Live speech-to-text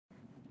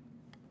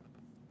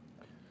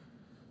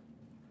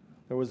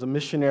There was a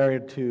missionary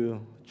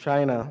to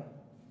China,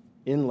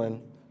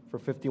 inland, for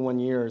 51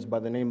 years by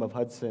the name of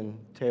Hudson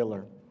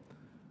Taylor.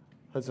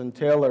 Hudson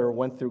Taylor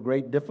went through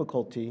great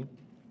difficulty,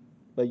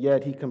 but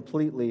yet he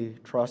completely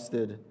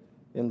trusted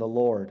in the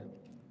Lord.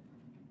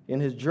 In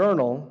his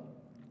journal,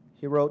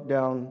 he wrote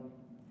down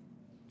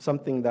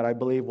something that I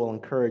believe will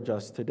encourage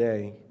us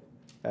today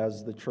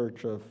as the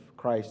Church of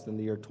Christ in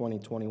the year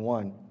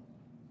 2021.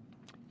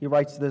 He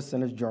writes this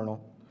in his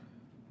journal: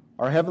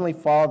 "Our Heavenly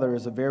Father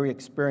is a very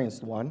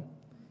experienced one.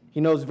 He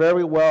knows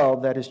very well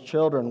that his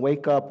children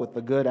wake up with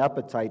a good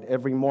appetite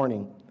every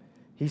morning.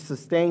 He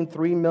sustained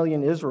 3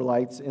 million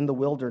Israelites in the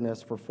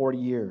wilderness for 40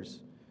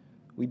 years.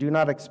 We do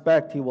not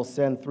expect he will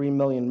send 3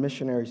 million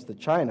missionaries to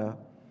China,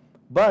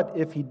 but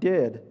if he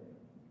did,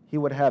 he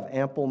would have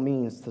ample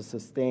means to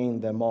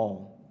sustain them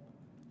all.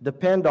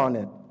 Depend on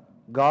it,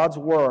 God's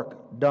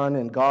work done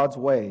in God's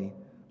way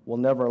will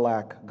never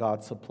lack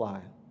God's supply."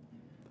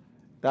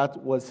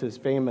 That was his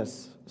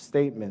famous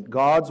statement.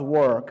 God's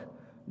work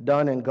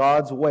done in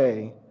God's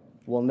way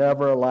will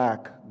never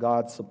lack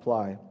God's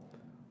supply.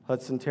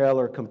 Hudson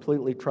Taylor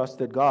completely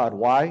trusted God.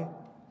 Why?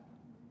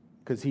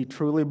 Because he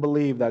truly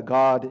believed that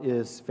God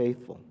is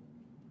faithful,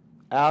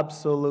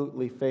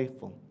 absolutely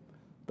faithful.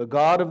 The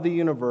God of the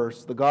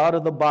universe, the God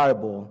of the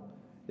Bible,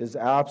 is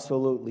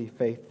absolutely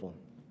faithful.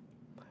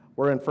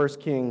 We're in 1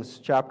 Kings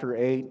chapter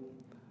 8.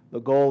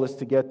 The goal is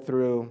to get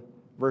through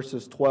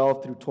verses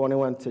 12 through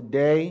 21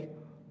 today,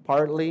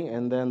 partly,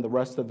 and then the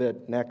rest of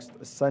it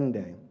next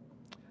Sunday.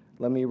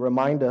 Let me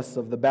remind us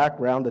of the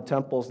background. The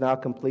temple is now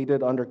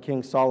completed under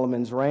King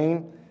Solomon's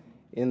reign.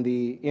 In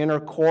the inner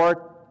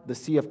court, the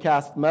sea of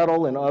cast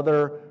metal and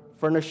other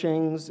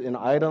furnishings and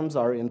items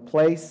are in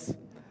place.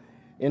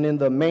 And in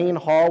the main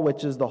hall,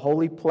 which is the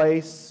holy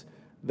place,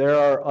 there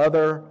are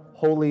other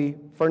holy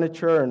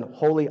furniture and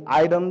holy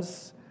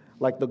items,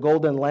 like the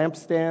golden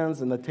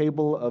lampstands and the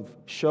table of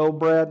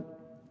showbread.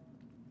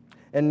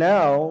 And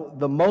now,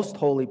 the most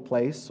holy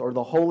place, or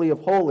the Holy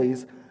of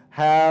Holies,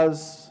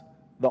 has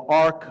the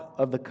Ark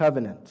of the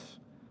Covenant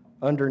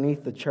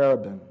underneath the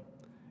cherubim.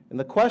 And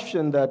the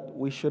question that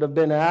we should have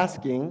been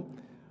asking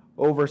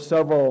over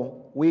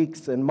several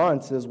weeks and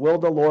months is, will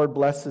the Lord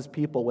bless his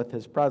people with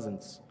his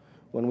presence?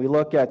 When we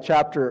look at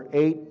chapter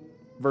 8,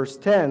 verse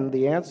 10,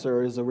 the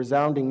answer is a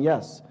resounding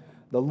yes.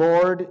 The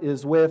Lord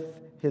is with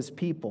his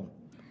people.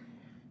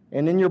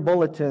 And in your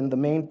bulletin, the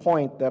main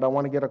point that I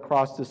want to get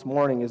across this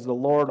morning is the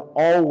Lord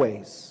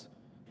always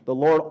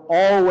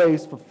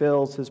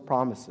fulfills his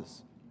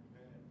promises.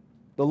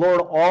 The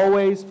Lord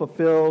always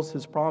fulfills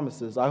his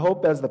promises. I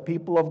hope as the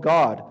people of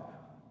God,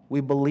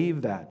 we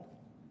believe that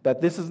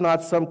this is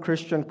not some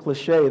Christian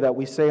cliche that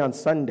we say on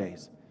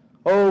Sundays.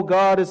 Oh,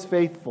 God is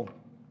faithful.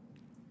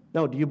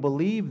 No, do you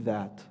believe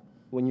that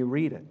when you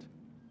read it,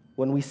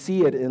 when we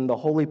see it in the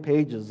holy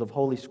pages of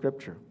Holy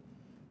Scripture?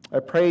 I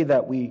pray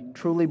that we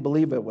truly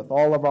believe it with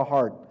all of our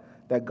heart,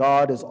 that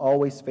God is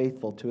always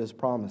faithful to his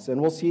promise.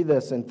 And we'll see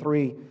this in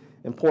 3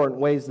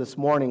 important ways this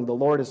morning. The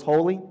Lord is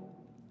holy.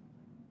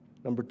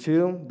 Number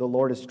 2, the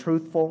Lord is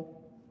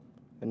truthful.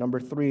 And number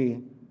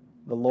 3,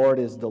 the Lord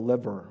is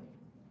deliverer.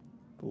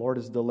 The Lord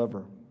is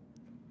deliverer.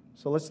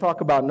 So let's talk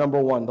about number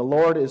 1. The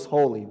Lord is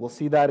holy. We'll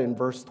see that in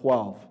verse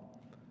 12.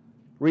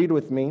 Read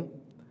with me.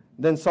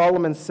 Then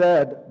Solomon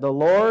said, "The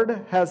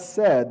Lord has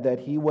said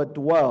that he would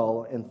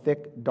dwell in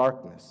thick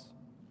darkness."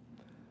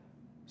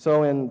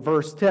 So in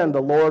verse 10,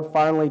 the Lord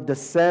finally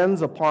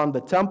descends upon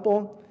the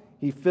temple.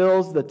 He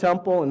fills the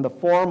temple in the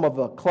form of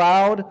a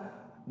cloud.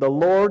 The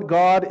Lord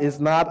God is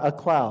not a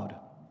cloud.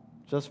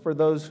 Just for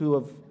those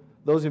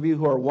of you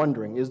who are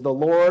wondering, is the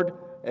Lord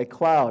a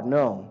cloud?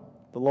 No,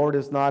 the Lord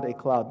is not a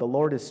cloud. The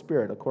Lord is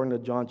spirit, according to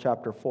John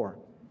chapter 4.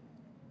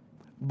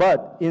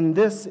 But in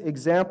this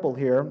example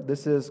here,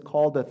 this is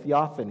called a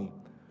theophany,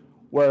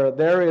 where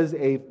there is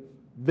a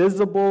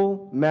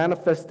visible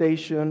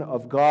manifestation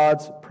of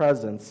God's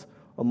presence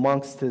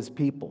amongst his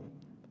people,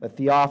 a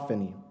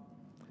theophany.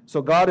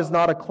 So God is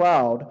not a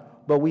cloud,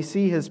 but we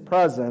see his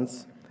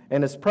presence,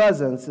 and his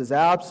presence is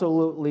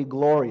absolutely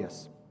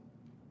glorious.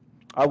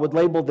 I would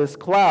label this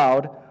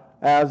cloud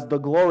as the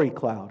glory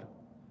cloud,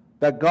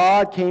 that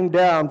God came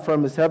down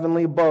from his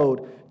heavenly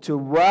abode to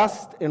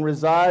rest and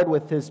reside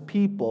with his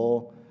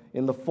people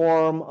in the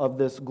form of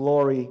this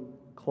glory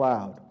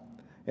cloud.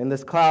 And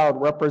this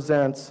cloud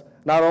represents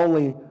not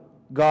only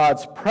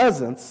God's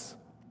presence,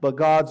 but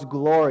God's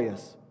glory.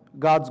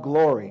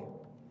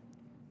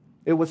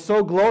 It was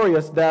so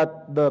glorious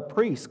that the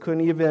priests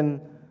couldn't even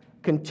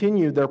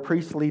continue their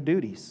priestly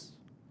duties.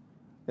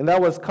 And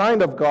that was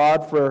kind of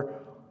God for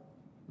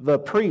the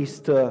priests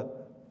to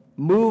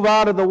move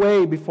out of the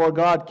way before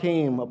God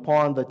came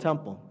upon the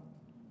temple.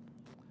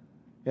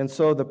 And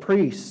so the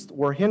priests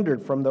were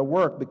hindered from their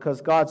work because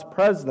God's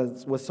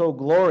presence was so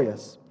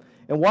glorious.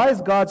 And why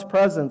is God's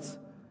presence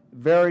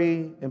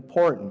very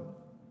important?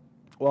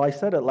 Well, I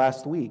said it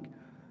last week,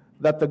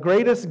 that the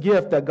greatest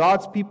gift that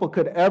God's people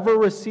could ever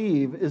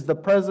receive is the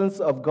presence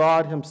of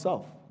God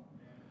himself.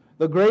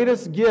 The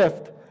greatest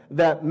gift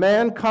that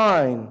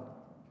mankind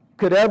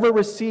could ever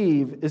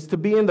receive is to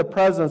be in the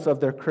presence of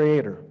their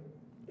Creator.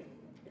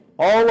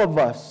 All of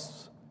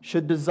us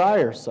should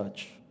desire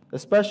such,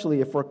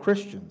 especially if we're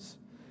Christians.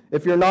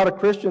 If you're not a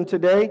Christian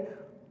today,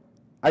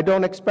 I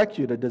don't expect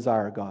you to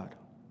desire God.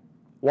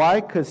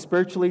 Why? Because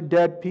spiritually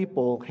dead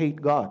people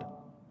hate God.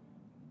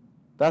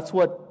 That's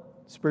what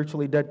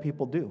spiritually dead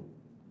people do.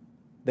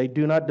 They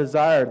do not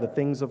desire the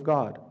things of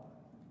God.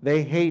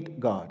 They hate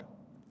God.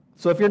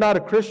 So if you're not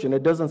a Christian,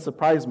 it doesn't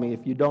surprise me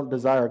if you don't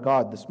desire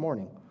God this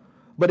morning.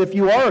 But if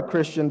you are a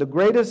Christian, the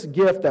greatest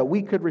gift that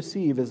we could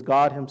receive is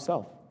God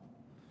himself.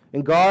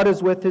 And God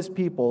is with his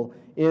people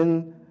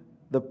in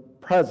the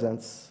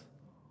presence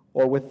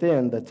or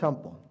within the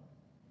temple.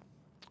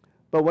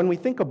 But when we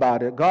think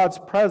about it, God's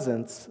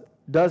presence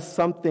does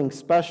something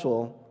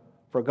special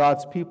for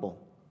God's people.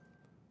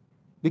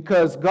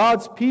 Because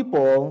God's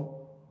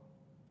people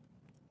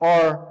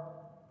are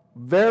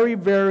very,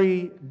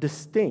 very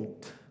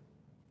distinct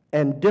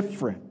and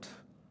different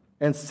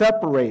and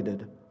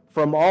separated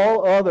from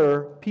all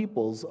other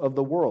peoples of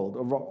the world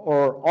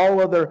or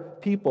all other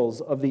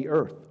peoples of the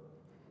earth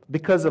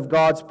because of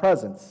God's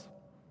presence.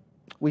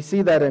 We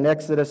see that in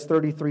Exodus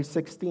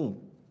 33:16,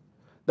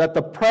 that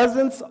the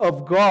presence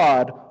of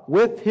God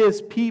with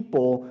his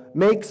people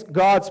makes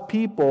God's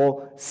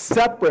people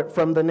separate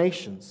from the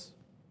nations.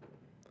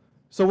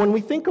 So when we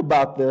think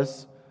about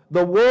this,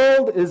 the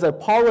world is a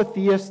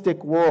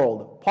polytheistic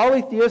world.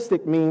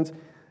 Polytheistic means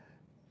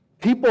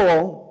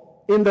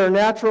people in their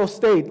natural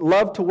state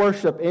love to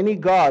worship any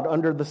god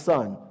under the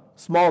sun.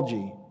 Small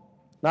g,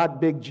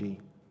 not big G,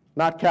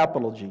 not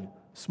capital G,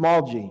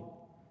 small g.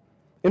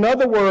 In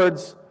other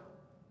words,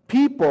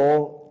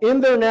 people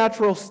in their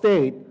natural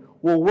state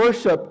will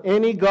worship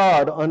any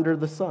god under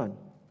the sun,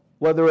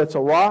 whether it's a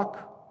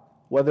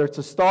rock, whether it's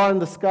a star in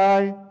the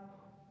sky,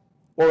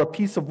 or a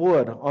piece of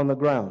wood on the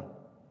ground.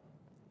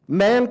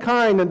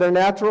 Mankind in their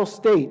natural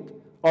state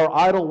are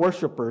idol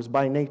worshipers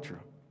by nature.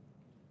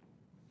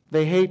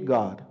 They hate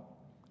God,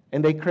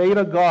 and they create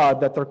a god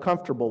that they're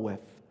comfortable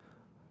with,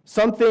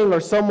 something or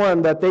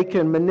someone that they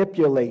can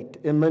manipulate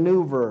and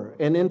maneuver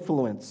and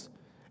influence,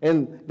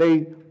 and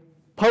they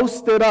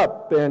post it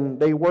up and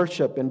they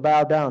worship and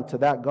bow down to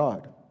that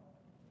god.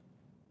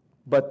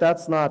 But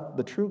that's not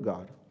the true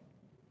God.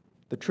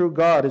 The true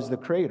God is the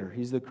creator.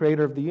 He's the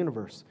creator of the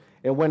universe.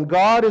 And when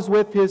God is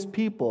with his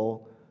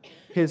people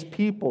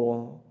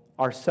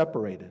are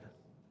separated.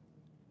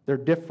 They're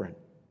different.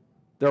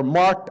 They're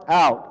marked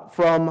out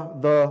from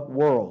the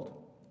world.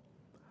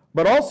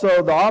 But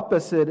also the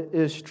opposite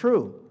is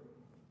true.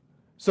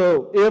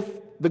 So if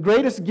the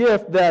greatest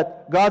gift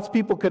that God's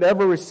people could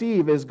ever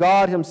receive is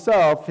God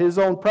himself, his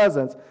own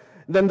presence,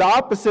 then the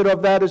opposite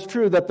of that is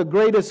true, that the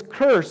greatest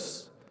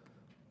curse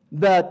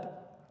that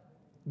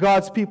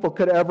God's people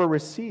could ever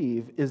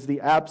receive is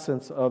the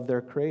absence of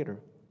their Creator,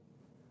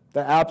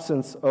 the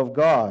absence of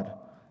God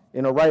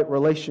in a right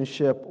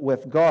relationship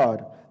with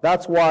God.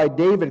 That's why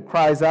David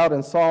cries out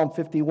in Psalm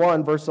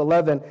 51, verse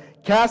 11,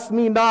 "Cast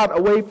me not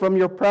away from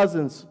your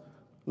presence,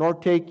 nor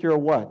take your"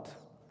 what?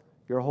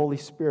 Your Holy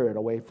Spirit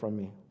away from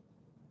me.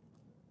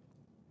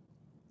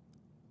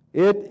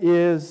 It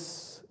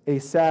is a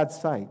sad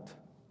sight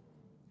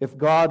if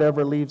God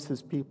ever leaves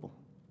his people.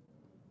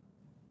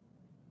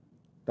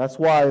 That's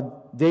why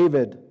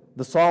David,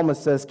 the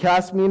psalmist, says,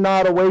 "Cast me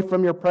not away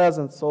from your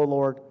presence, O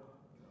Lord,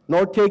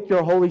 nor take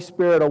your Holy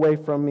Spirit away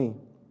from me."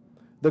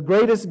 The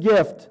greatest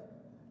gift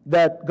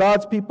that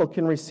God's people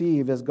can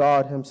receive is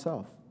God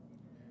himself.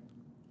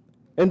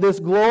 And this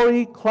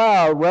glory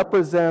cloud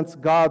represents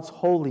God's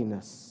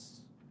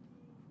holiness.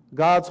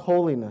 God's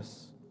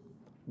holiness.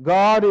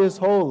 God is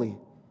holy.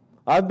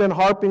 I've been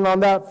harping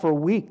on that for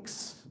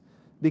weeks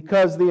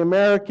because the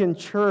American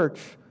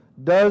church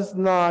does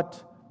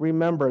not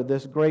remember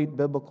this great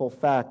biblical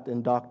fact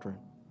and doctrine,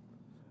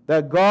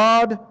 that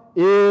God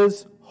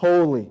is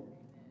holy.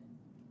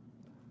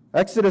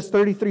 Exodus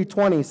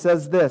 33:20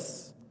 says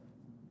this,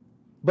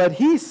 "But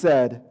he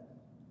said,"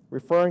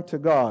 referring to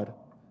God,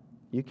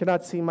 "You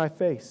cannot see my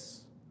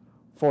face,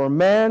 for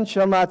man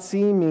shall not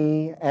see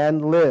me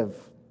and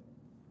live."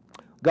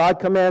 God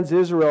commands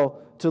Israel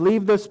to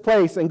leave this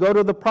place and go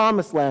to the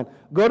promised land.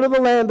 Go to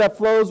the land that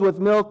flows with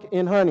milk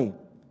and honey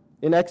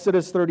in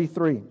Exodus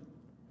 33.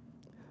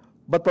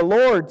 But the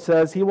Lord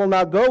says he will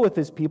not go with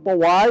his people.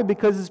 Why?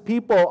 Because his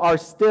people are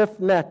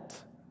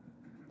stiff-necked.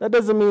 That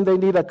doesn't mean they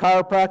need a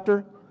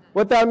chiropractor.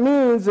 What that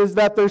means is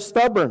that they're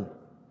stubborn.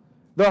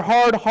 They're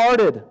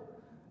hard-hearted.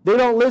 They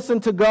don't listen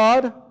to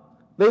God.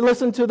 They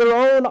listen to their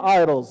own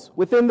idols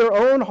within their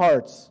own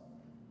hearts.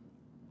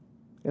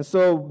 And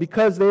so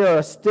because they are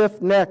a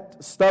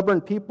stiff-necked,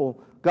 stubborn people,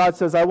 God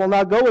says, I will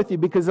not go with you,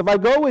 because if I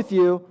go with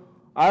you,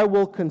 I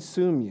will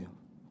consume you.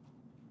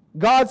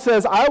 God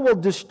says, I will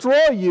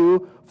destroy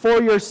you for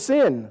your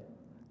sin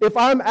if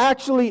I'm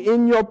actually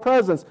in your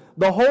presence.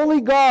 The holy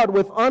God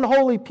with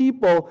unholy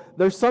people,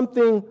 there's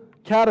something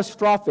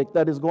catastrophic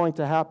that is going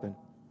to happen.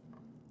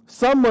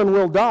 Someone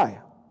will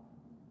die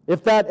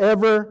if that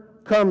ever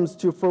comes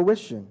to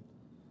fruition.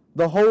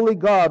 The holy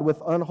God with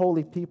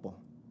unholy people.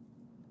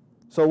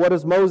 So what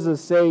does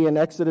Moses say in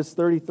Exodus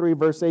 33,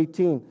 verse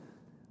 18?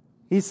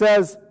 He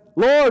says,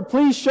 Lord,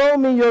 please show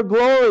me your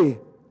glory.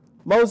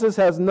 Moses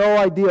has no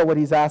idea what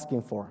he's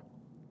asking for.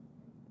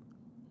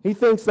 He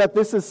thinks that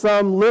this is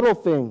some little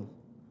thing,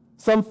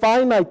 some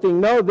finite thing.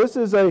 No, this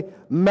is a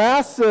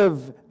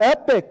massive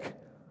epic.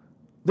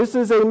 This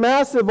is a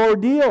massive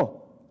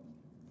ordeal.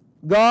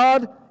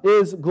 God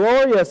is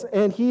glorious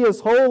and he is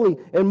holy.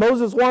 And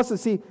Moses wants to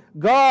see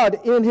God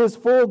in his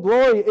full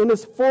glory, in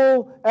his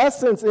full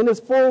essence, in his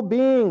full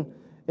being,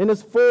 in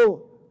his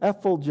full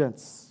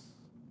effulgence.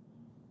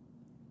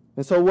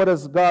 And so what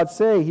does God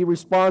say? He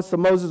responds to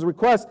Moses'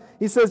 request.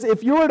 He says,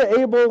 if you were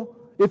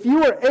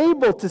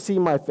able to see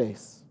my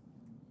face,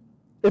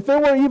 if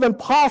it were even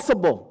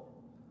possible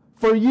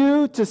for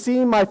you to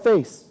see my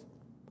face,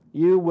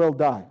 you will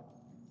die.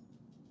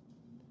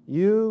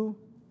 You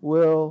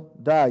will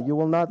die. You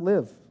will not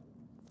live.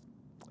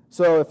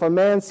 So if a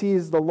man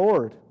sees the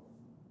Lord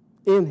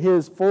in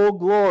his full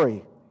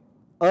glory,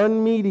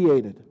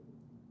 unmediated,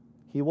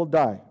 he will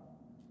die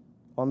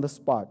on the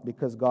spot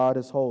because God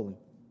is holy.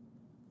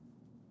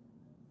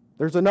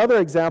 There's another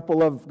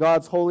example of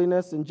God's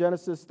holiness in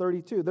Genesis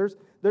 32.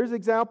 There's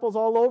examples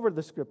all over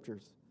the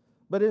Scriptures.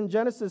 But in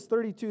Genesis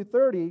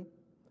 32:30,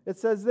 it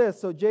says this,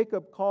 so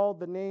Jacob called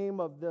the name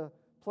of the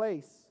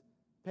place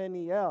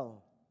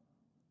Peniel,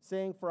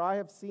 saying, for I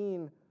have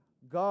seen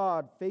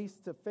God face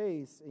to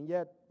face, and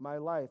yet my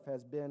life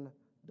has been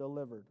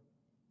delivered.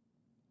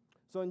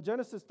 So in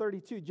Genesis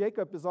 32,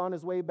 Jacob is on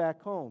his way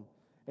back home,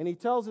 and he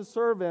tells his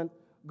servant,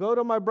 go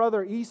to my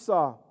brother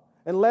Esau,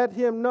 and let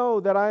him know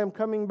that I am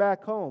coming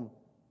back home.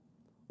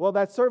 Well,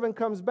 that servant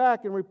comes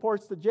back and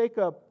reports to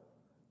Jacob,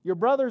 your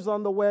brother's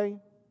on the way.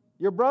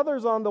 Your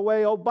brother's on the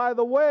way. Oh, by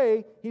the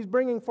way, he's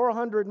bringing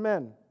 400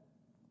 men.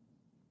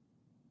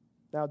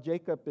 Now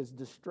Jacob is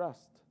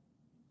distressed.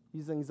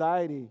 He's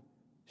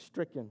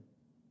anxiety-stricken.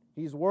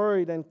 He's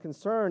worried and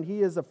concerned.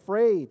 He is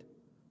afraid.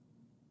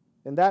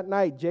 And that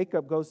night,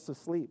 Jacob goes to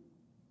sleep.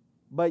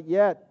 But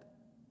yet,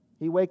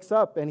 he wakes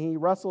up and he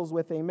wrestles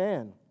with a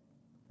man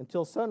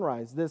until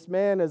sunrise. This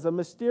man is a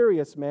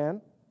mysterious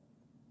man.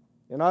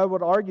 And I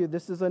would argue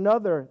this is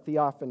another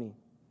theophany,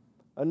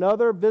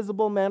 another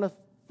visible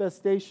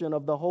manifestation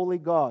of the holy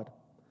God.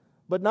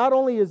 But not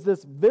only is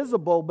this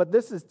visible, but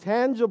this is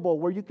tangible,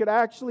 where you could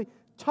actually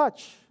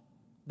touch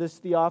this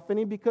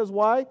theophany. Because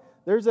why?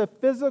 There's a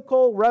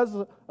physical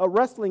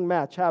wrestling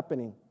match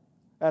happening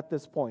at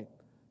this point,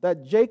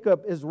 that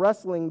Jacob is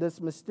wrestling this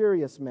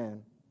mysterious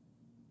man.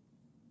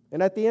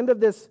 And at the end of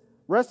this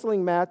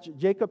wrestling match,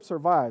 Jacob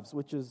survives,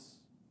 which is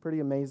pretty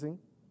amazing.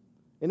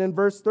 And in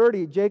verse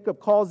 30, Jacob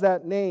calls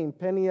that name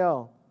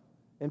Peniel.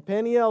 And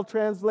Peniel,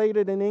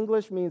 translated in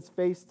English, means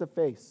face to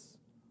face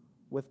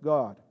with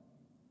God.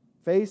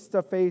 Face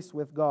to face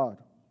with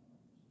God.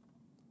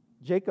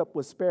 Jacob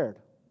was spared.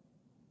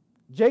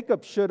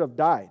 Jacob should have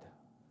died.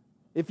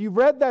 If you've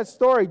read that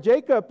story,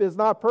 Jacob is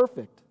not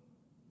perfect.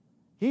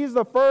 He's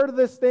the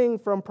furthest thing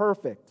from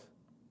perfect.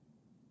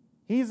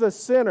 He's a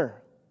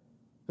sinner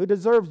who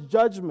deserves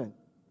judgment.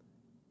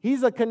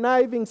 He's a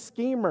conniving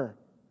schemer.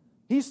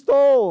 He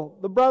stole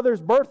the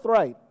brother's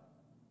birthright.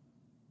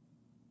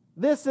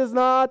 This is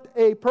not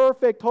a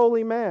perfect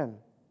holy man.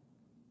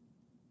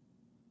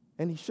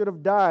 And he should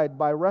have died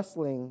by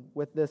wrestling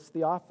with this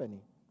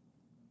theophany.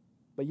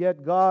 But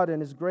yet God in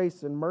his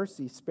grace and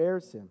mercy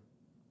spares him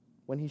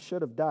when he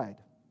should have died.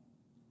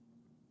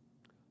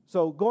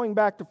 So going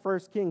back to 1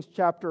 Kings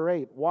chapter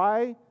 8,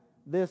 why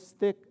this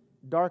thick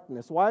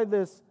darkness? Why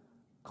this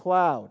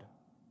cloud?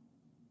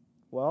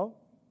 Well,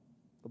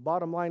 the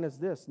bottom line is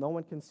this: no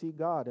one can see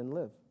God and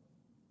live.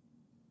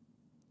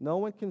 No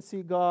one can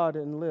see God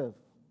and live.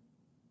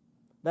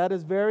 That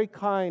is very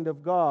kind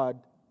of God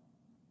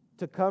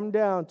to come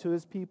down to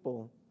his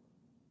people,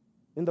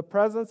 in the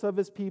presence of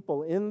his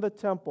people, in the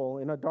temple,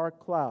 in a dark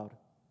cloud.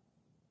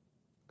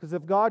 Because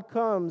if God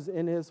comes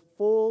in his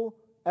full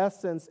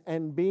essence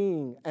and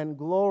being and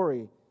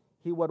glory,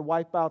 he would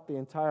wipe out the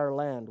entire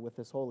land with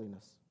his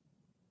holiness.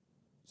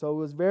 So it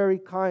was very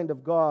kind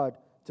of God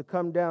to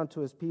come down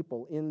to his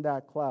people in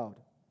that cloud.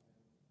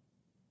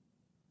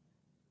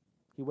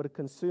 He would have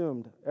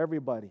consumed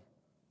everybody.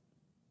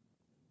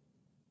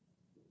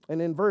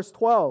 And in verse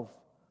 12,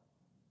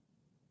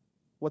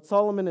 what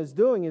Solomon is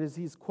doing is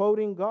he's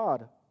quoting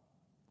God.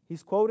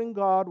 He's quoting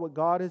God, what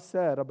God has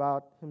said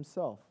about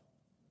himself.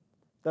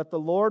 That the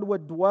Lord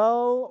would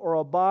dwell or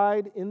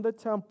abide in the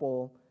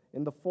temple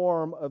in the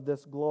form of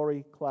this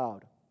glory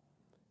cloud.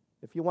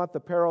 If you want the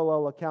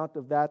parallel account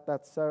of that,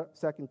 that's 2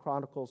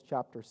 Chronicles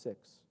chapter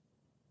 6.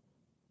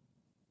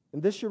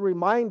 And this should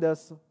remind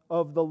us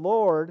of the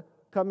Lord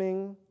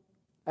coming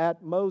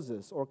at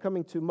Moses, or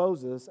coming to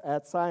Moses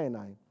at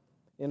Sinai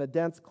in a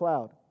dense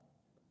cloud.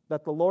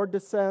 That the Lord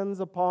descends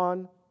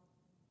upon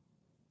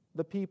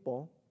the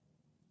people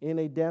in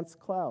a dense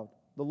cloud.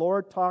 The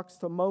Lord talks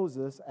to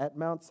Moses at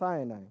Mount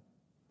Sinai.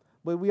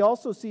 But we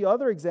also see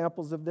other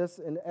examples of this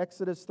in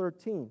Exodus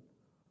 13.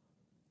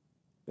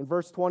 In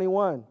verse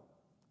 21,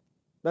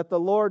 that the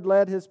Lord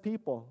led his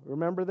people.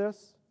 Remember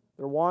this?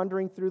 They're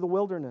wandering through the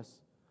wilderness.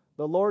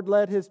 The Lord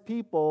led his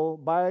people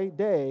by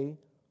day,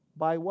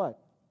 by what?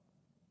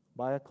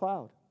 By a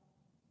cloud.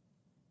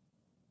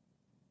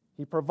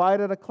 He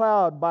provided a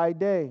cloud by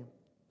day,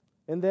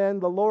 and then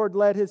the Lord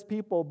led His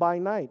people by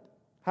night.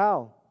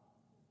 How?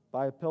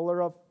 By a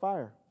pillar of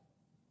fire.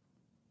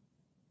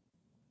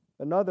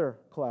 Another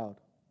cloud.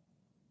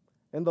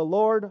 And the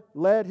Lord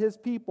led His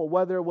people,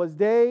 whether it was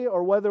day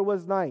or whether it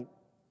was night.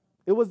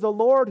 It was the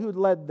Lord who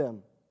led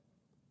them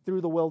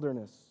through the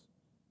wilderness.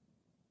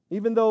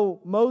 Even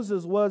though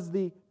Moses was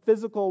the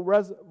physical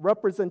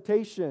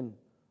representation,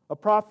 a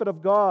prophet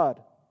of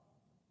God,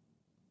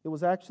 it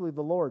was actually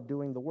the Lord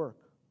doing the work.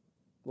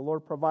 The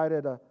Lord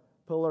provided a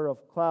pillar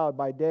of cloud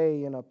by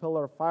day and a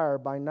pillar of fire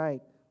by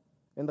night.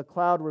 And the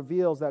cloud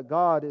reveals that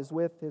God is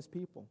with His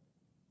people.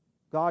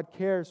 God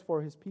cares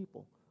for His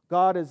people.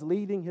 God is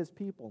leading His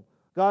people.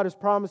 God has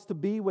promised to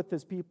be with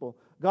His people.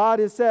 God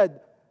has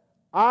said,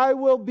 I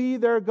will be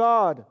their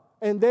God,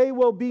 and they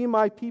will be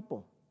my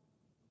people.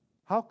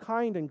 How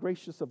kind and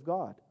gracious of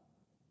God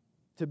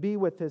to be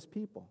with His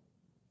people.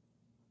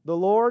 The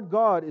Lord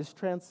God is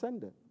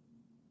transcendent.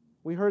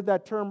 We heard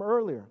that term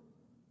earlier.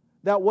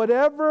 That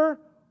whatever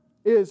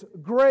is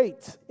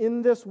great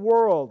in this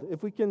world,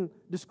 if we can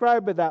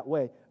describe it that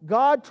way,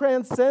 God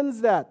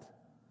transcends that.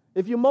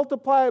 If you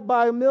multiply it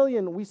by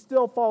 1,000,000, we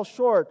still fall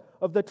short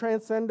of the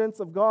transcendence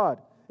of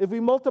God. If we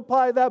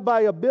multiply that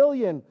by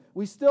 1,000,000,000,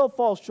 we still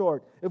fall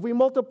short. If we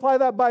multiply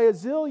that by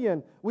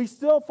 1,000,000,000, we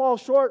still fall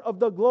short of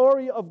the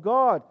glory of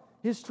God.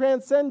 His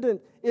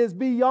transcendence is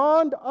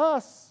beyond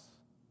us.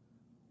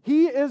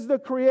 He is the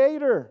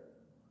Creator.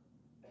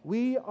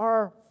 We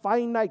are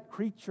finite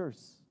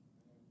creatures.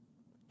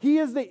 He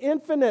is the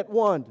infinite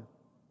one.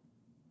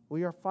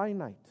 We are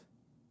finite.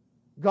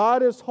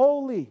 God is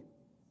holy.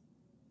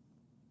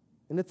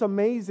 And it's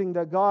amazing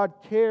that God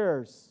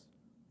cares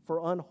for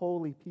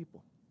unholy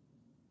people.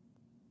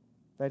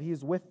 That He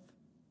is with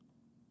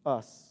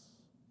us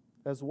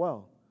as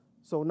well.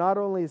 So not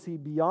only is He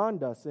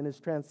beyond us in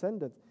His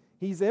transcendence,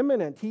 He's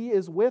immanent. He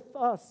is with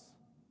us.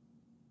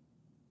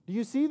 Do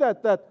you see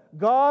that? That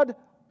God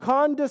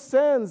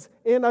condescends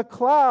in a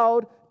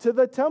cloud to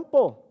the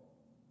temple.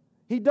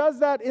 He does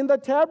that in the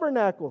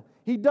tabernacle.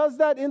 He does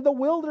that in the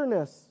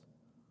wilderness.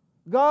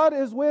 God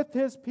is with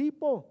His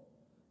people.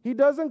 He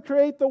doesn't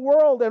create the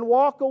world and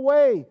walk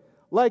away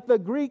like the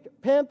Greek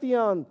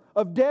pantheon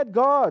of dead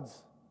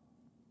gods.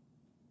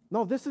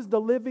 No, this is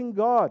the living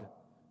God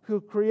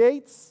who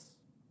creates,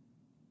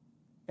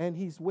 and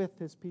He's with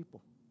His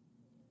people.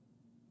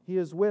 He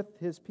is with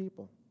His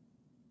people.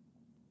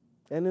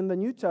 And in the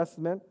New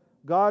Testament,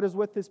 God is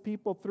with His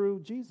people through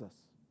Jesus.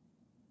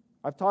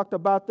 I've talked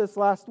about this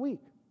last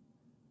week.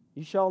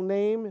 You shall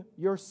name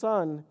your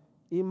son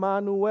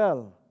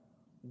Emmanuel,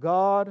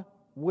 God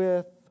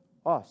with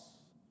us.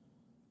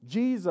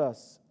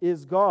 Jesus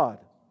is God.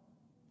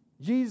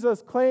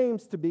 Jesus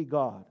claims to be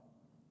God.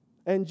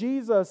 And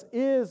Jesus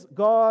is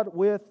God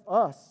with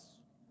us.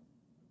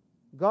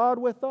 God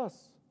with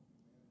us.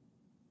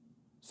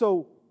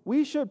 So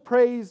we should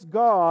praise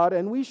God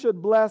and we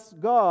should bless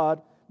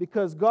God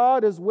because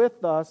God is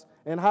with us.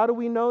 And how do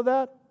we know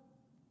that?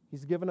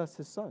 He's given us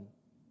His Son.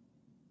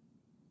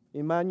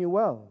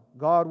 Emmanuel,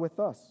 God with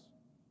us.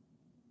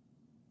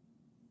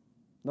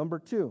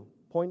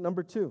 Point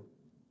number two.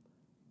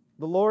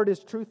 The Lord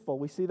is truthful.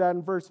 We see that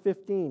in verse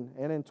 15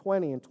 and in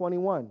 20 and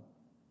 21.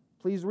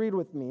 Please read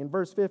with me in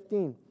verse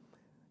 15.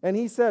 And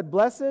He said,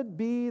 Blessed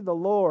be the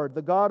Lord,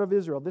 the God of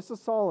Israel. This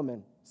is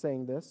Solomon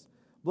saying this.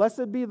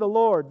 Blessed be the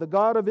Lord, the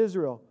God of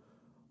Israel,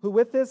 who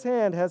with His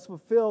hand has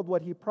fulfilled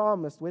what He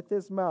promised with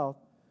His mouth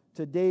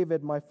to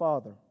David my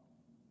father.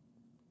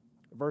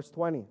 Verse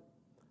 20.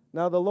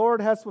 Now the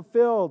Lord has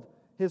fulfilled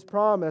His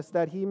promise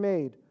that He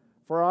made.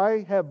 For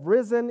I have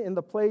risen in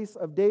the place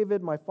of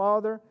David my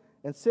father,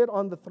 and sit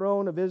on the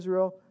throne of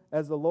Israel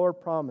as the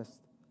Lord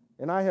promised.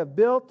 And I have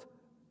built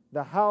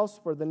the house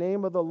for the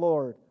name of the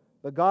Lord,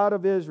 the God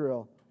of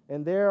Israel.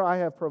 And there I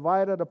have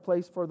provided a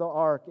place for the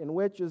ark, in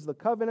which is the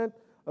covenant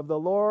of the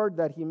Lord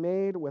that He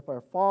made with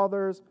our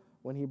fathers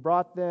when He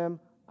brought them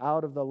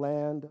out of the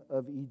land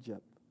of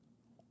Egypt.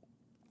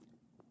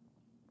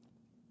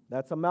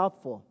 That's a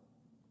mouthful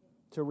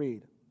to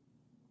read.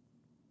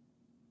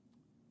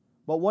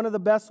 But one of the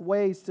best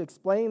ways to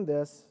explain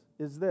this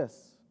is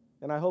this,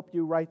 and I hope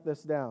you write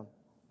this down.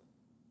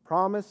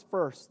 Promise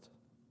first,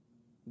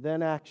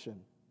 then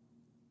action.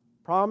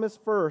 Promise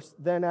first,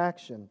 then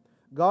action.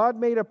 God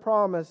made a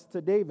promise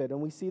to David,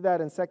 and we see that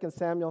in 2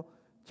 Samuel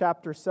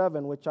chapter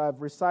 7, which I've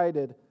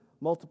recited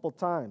multiple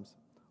times.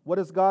 What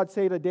does God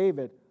say to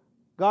David?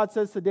 God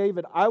says to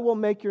David, I will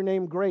make your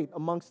name great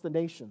amongst the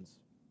nations.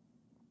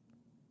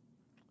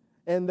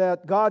 And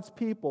that God's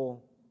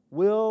people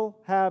will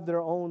have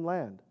their own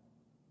land,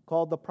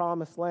 called the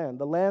Promised Land,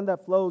 the land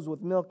that flows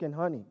with milk and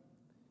honey.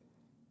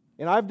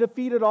 And I've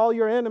defeated all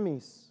your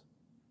enemies,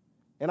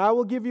 and I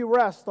will give you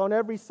rest on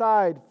every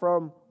side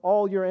from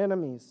all your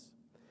enemies.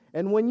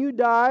 And when you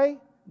die,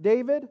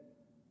 David,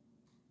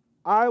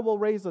 I will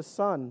raise a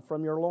son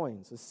from your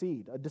loins, a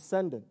seed, a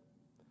descendant.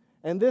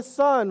 And this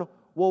son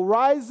will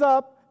rise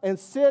up and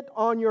sit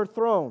on your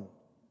throne,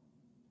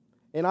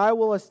 and I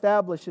will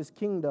establish his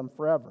kingdom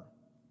forever.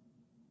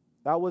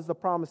 That was the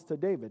promise to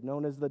David,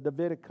 known as the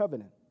Davidic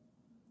covenant.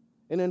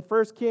 And in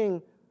 1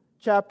 King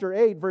chapter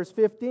 8, verse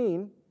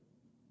 15,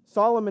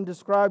 Solomon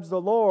describes the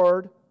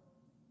Lord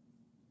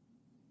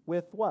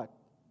with what?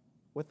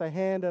 With a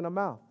hand and a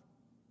mouth.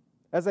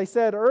 As I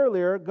said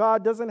earlier,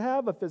 God doesn't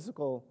have a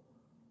physical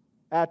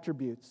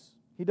attributes.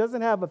 He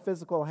doesn't have a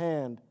physical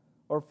hand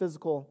or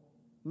physical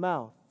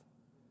mouth.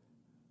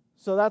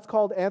 So that's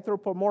called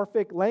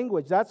anthropomorphic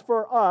language. That's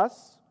for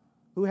us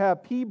who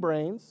have pea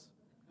brains,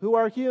 who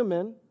are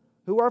human,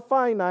 who are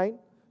finite,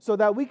 so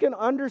that we can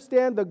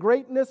understand the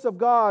greatness of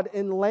God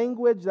in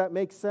language that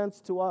makes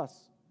sense to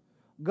us.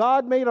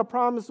 God made a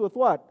promise with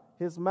what?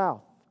 His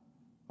mouth.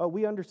 Oh,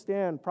 we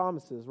understand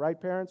promises, right,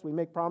 parents? We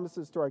make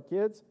promises to our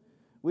kids.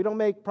 We don't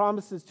make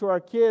promises to our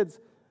kids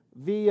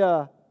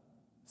via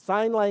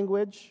sign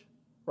language,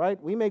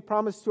 right? We make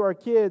promises to our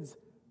kids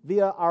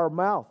via our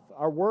mouth,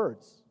 our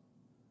words.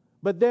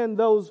 But then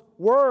those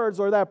words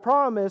or that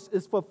promise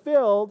is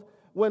fulfilled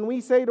when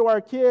we say to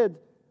our kid,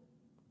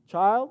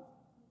 child,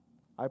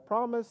 I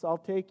promise I'll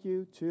take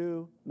you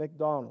to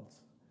McDonald's.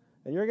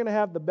 And you're going to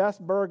have the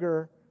best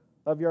burger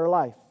of your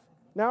life.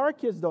 Now, our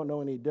kids don't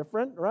know any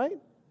different, right?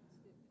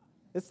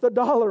 It's the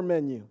dollar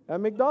menu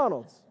at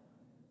McDonald's.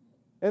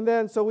 And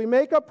then, so we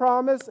make a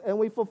promise and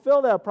we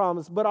fulfill that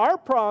promise. But our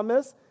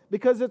promise,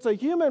 because it's a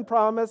human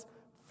promise,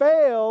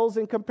 fails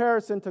in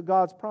comparison to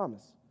God's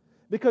promise.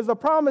 Because the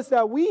promise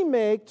that we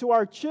make to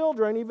our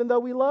children, even though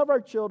we love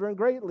our children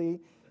greatly,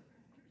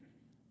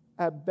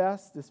 at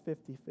best is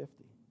 50-50.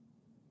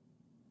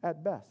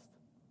 At best.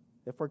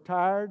 If we're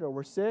tired or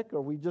we're sick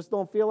or we just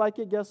don't feel like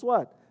it, guess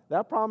what?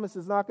 That promise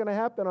is not going to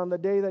happen on the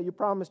day that you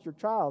promised your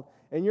child.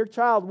 And your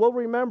child will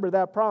remember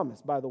that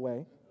promise, by the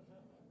way.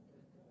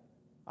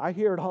 I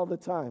hear it all the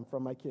time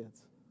from my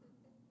kids,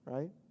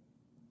 right?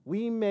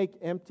 We make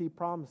empty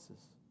promises.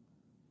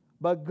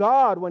 But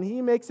God, when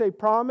He makes a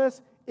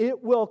promise,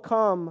 it will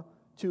come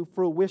to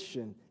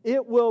fruition.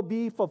 It will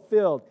be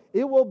fulfilled.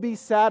 It will be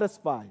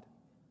satisfied.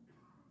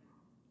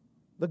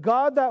 The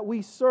God that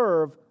we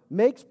serve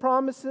makes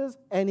promises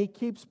and He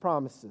keeps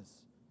promises.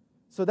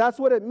 So that's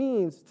what it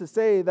means to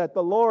say that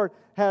the Lord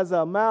has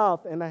a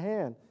mouth and a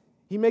hand.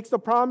 He makes the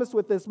promise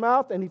with His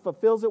mouth and He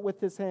fulfills it with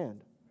His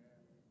hand.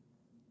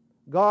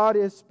 God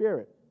is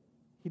spirit.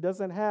 He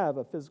doesn't have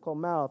a physical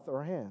mouth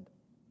or hand.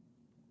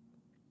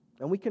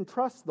 And we can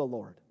trust the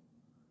Lord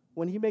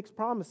when He makes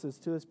promises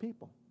to His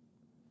people.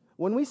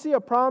 When we see a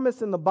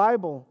promise in the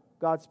Bible,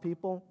 God's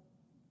people,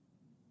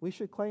 we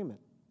should claim it.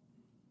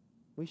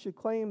 We should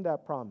claim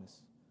that promise.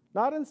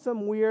 Not in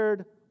some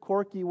weird,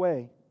 quirky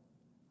way,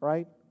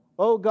 right?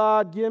 Oh,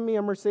 God, give me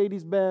a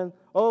Mercedes-Benz.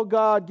 Oh,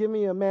 God, give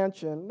me a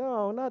mansion.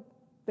 No, not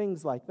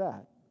things like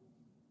that.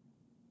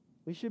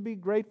 We should be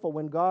grateful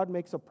when God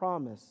makes a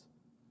promise.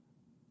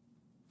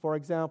 For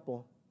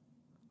example,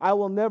 I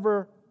will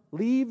never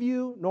leave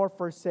you nor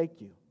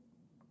forsake you.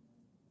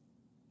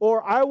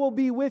 Or I will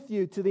be with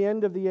you to the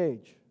end of the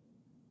age.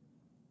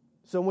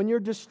 So when you're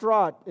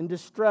distraught and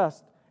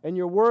distressed and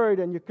you're worried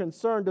and you're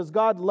concerned, does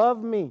God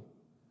love me?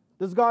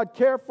 Does God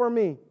care for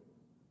me?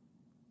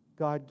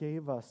 God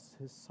gave us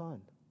His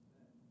Son.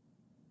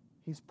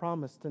 He's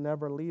promised to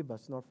never leave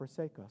us nor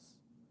forsake us.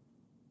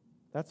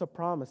 That's a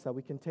promise that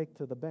we can take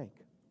to the bank.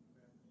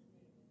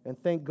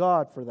 And thank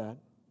God for that.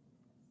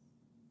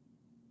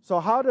 So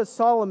how does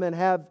Solomon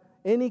have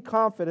any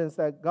confidence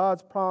that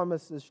God's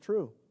promise is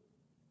true?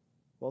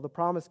 Well, the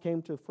promise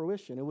came to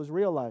fruition. It was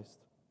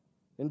realized.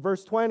 In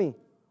verse 20,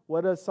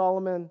 what does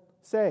Solomon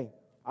say?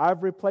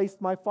 I've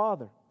replaced my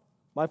father.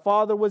 My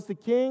father was the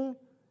king.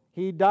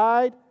 He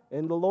died,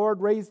 and the Lord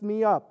raised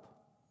me up.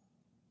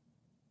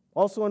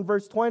 Also in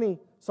verse 20,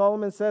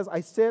 Solomon says,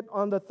 I sit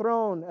on the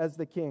throne as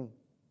the king.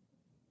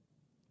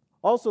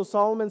 Also,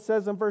 Solomon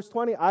says in verse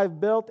 20, I've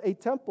built a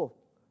temple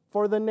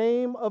for the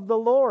name of the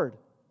Lord.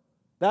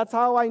 That's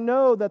how I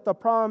know that the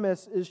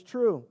promise is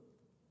true.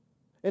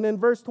 And in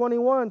verse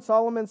 21,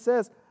 Solomon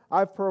says,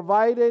 I've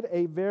provided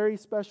a very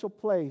special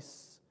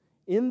place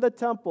in the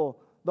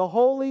temple, the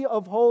Holy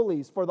of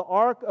Holies, for the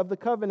Ark of the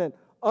Covenant,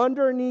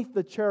 underneath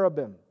the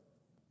cherubim.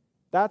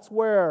 That's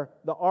where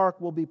the Ark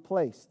will be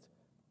placed,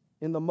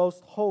 in the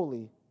most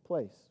holy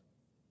place.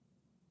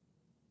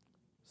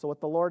 So what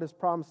the Lord has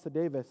promised to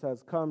David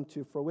has come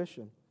to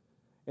fruition.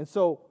 And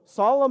so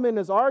Solomon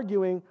is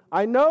arguing,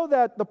 I know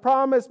that the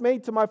promise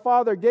made to my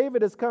father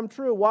David has come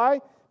true.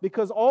 Why?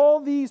 Because all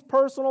these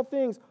personal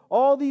things,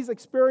 all these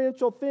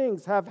experiential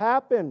things have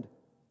happened.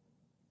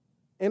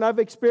 And I've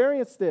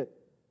experienced it.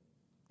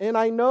 And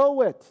I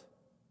know it.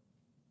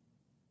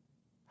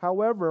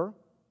 However,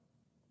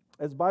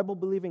 as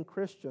Bible-believing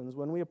Christians,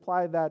 when we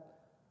apply that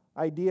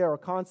idea or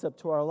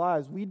concept to our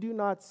lives, we do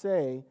not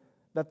say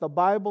that the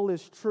Bible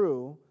is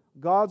true,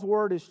 God's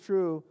Word is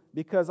true,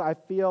 because I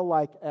feel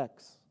like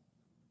X.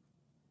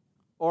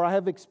 Or I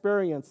have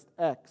experienced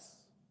X.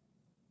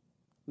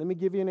 Let me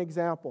give you an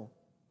example.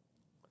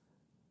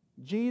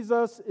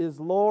 Jesus is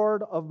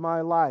Lord of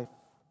my life.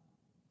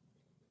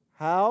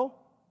 How?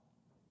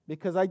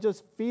 Because I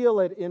just feel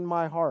it in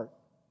my heart.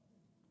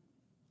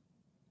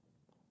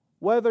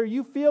 Whether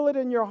you feel it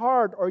in your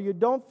heart or you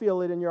don't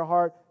feel it in your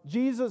heart,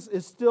 Jesus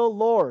is still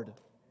Lord.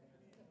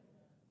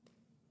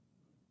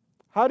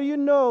 How do you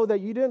know that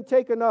you didn't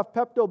take enough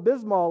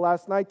Pepto-Bismol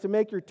last night to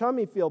make your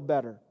tummy feel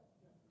better?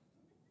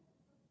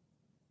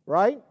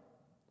 Right?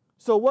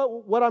 So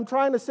what I'm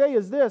trying to say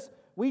is this.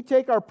 We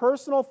take our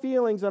personal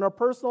feelings and our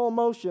personal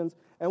emotions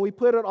and we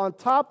put it on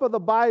top of the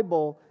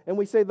Bible and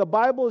we say the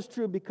Bible is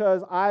true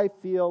because I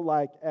feel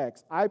like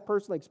X. I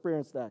personally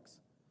experienced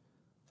X.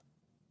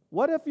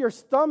 What if your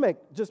stomach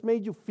just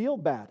made you feel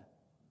bad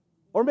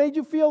or made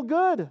you feel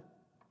good?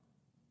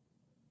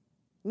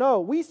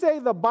 No, we say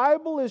the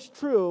Bible is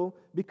true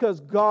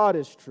because God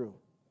is true.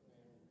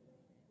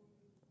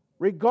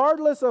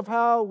 Regardless of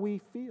how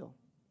we feel,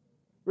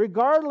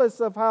 regardless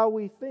of how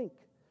we think,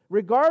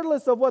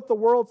 regardless of what the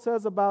world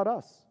says about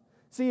us.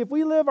 See, if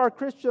we live our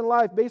Christian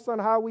life based on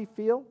how we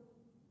feel,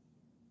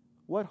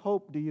 what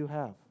hope do you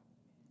have?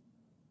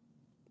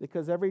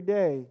 Because every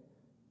day,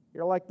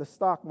 you're like the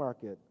stock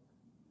market.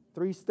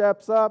 3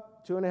 steps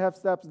up, 2.5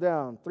 steps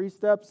down. 3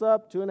 steps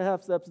up,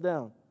 2.5 steps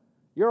down.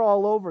 You're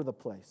all over the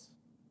place.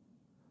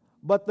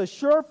 But the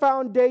sure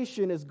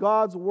foundation is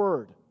God's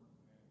Word.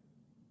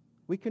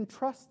 We can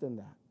trust in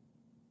that.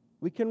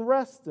 We can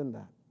rest in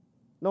that.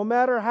 No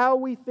matter how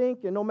we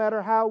think and no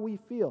matter how we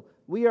feel,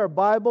 we are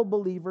Bible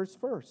believers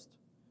first.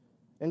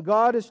 And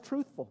God is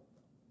truthful.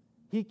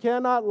 He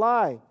cannot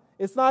lie.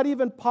 It's not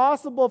even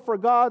possible for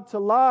God to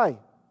lie.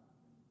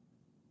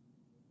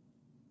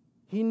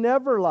 He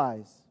never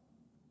lies.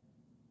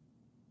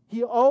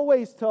 He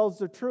always tells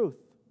the truth.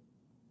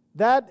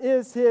 That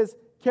is His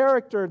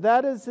character.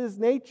 That is His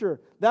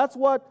nature. That's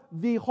what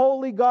the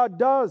holy God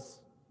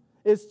does,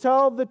 is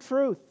tell the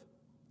truth.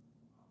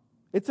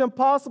 It's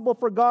impossible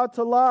for God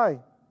to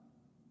lie.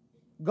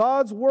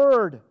 God's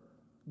Word,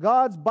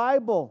 God's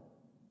Bible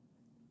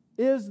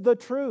is the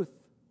truth.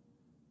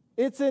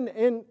 It's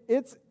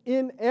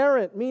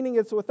inerrant, meaning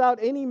it's without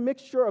any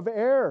mixture of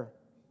error.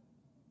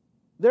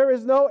 There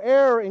is no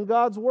error in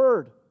God's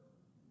Word.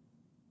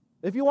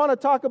 If you want to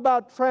talk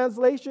about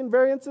translation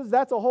variances,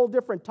 that's a whole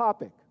different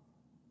topic.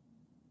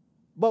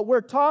 But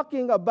we're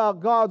talking about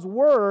God's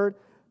Word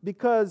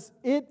because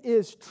it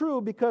is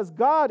true, because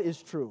God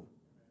is true.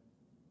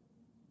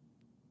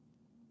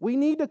 We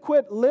need to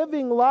quit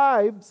living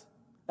lives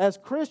as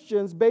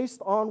Christians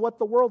based on what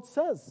the world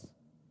says,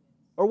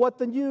 or what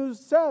the news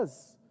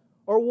says,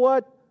 or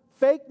what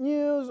fake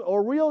news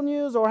or real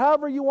news, or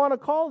however you want to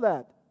call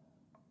that.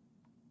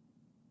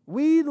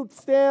 We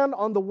stand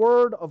on the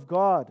Word of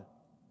God.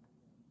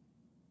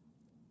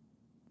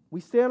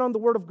 We stand on the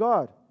Word of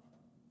God.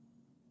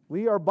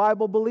 We are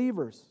Bible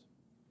believers.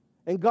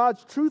 And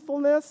God's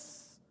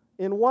truthfulness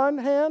in one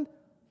hand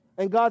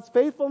and God's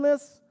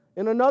faithfulness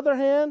in another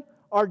hand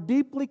are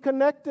deeply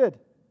connected.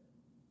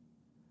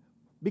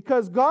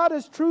 Because God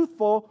is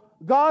truthful,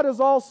 God is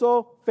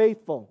also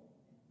faithful.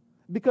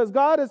 Because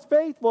God is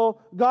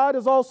faithful, God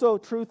is also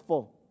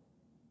truthful.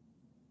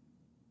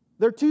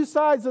 They're two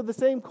sides of the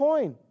same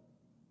coin.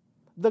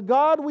 The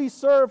God we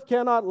serve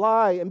cannot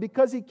lie, and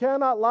because He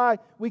cannot lie,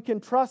 we can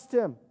trust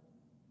Him.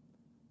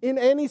 In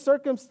any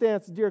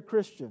circumstance, dear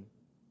Christian,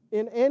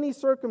 in any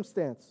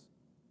circumstance,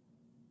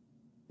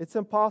 it's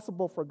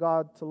impossible for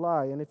God to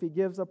lie. And if He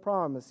gives a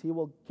promise, He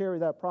will carry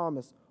that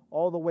promise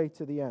all the way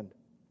to the end.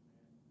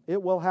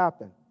 It will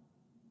happen.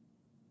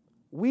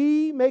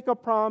 We make a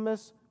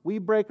promise, we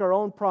break our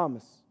own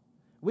promise.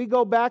 We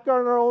go back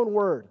on our own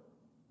word.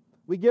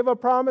 We give a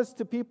promise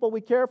to people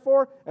we care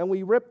for, and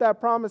we rip that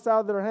promise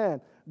out of their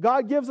hand.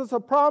 God gives us a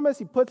promise,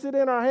 He puts it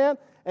in our hand,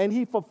 and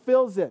He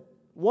fulfills it,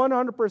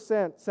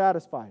 100%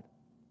 satisfied.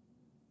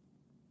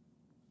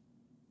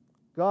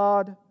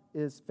 God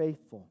is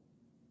faithful.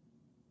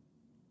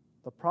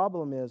 The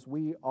problem is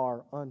we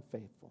are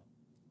unfaithful.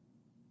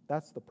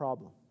 That's the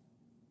problem.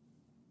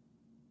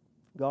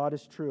 God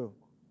is true.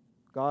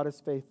 God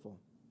is faithful.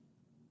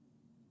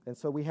 And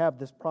so we have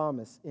this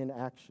promise in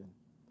action.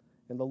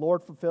 And the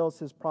Lord fulfills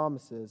His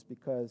promises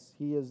because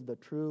He is the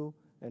true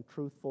and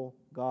truthful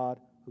God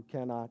who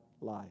cannot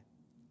lie.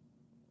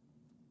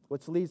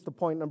 Which leads to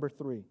point number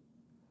 3.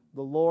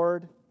 The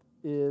Lord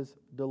is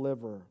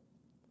deliverer.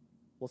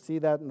 We'll see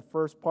that in the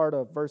first part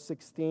of verse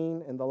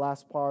 16 and the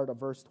last part of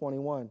verse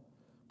 21.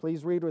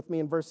 Please read with me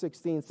in verse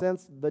 16.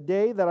 Since the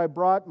day that I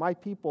brought my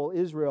people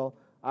Israel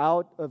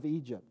out of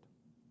Egypt.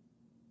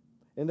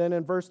 And then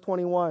in verse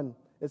 21,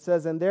 it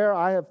says, and there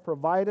I have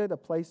provided a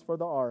place for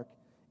the ark,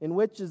 in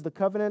which is the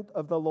covenant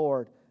of the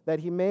Lord, that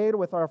He made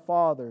with our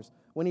fathers,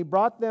 when He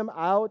brought them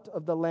out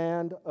of the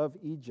land of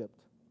Egypt.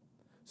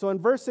 So in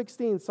verse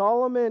 16,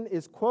 Solomon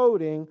is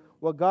quoting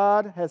what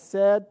God has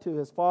said to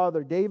his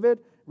father David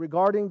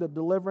regarding the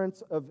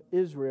deliverance of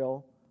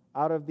Israel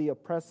out of the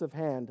oppressive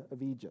hand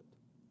of Egypt.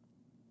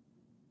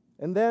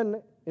 And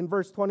then in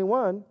verse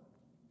 21,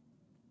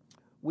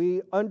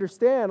 we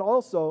understand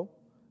also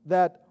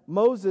that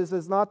Moses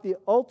is not the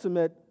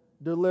ultimate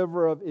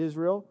deliverer of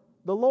Israel.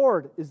 The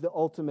Lord is the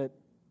ultimate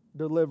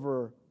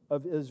deliverer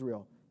of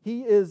Israel.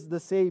 He is the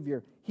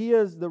Savior. He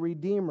is the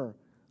Redeemer.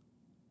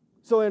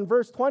 So in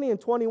verse 20 and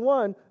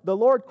 21, the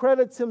Lord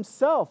credits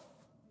himself.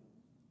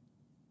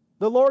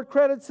 The Lord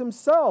credits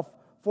himself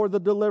for the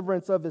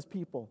deliverance of his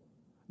people.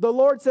 The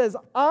Lord says,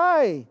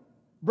 I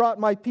brought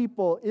my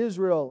people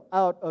Israel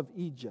out of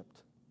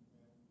Egypt.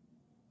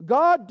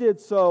 God did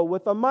so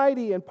with a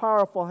mighty and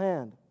powerful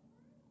hand.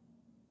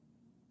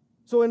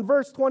 So in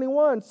verse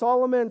 21,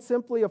 Solomon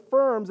simply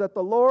affirms that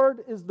the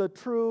Lord is the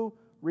true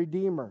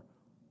Redeemer,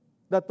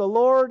 that the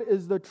Lord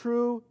is the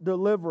true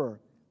deliverer.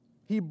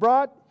 He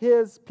brought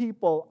his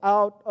people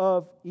out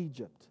of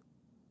Egypt.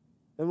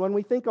 And when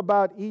we think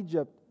about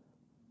Egypt,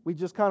 we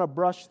just kind of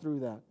brush through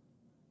that.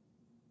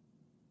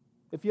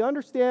 If you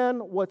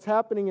understand what's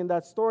happening in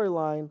that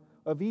storyline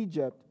of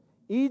Egypt,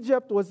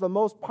 Egypt was the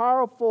most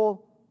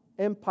powerful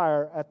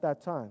empire at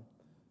that time.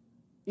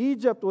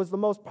 Egypt was the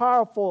most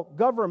powerful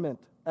government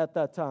at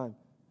that time.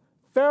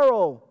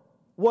 Pharaoh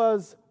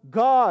was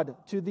God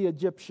to the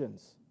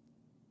Egyptians.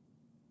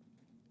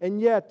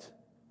 And yet,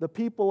 the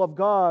people of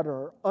God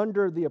are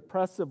under the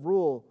oppressive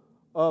rule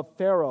of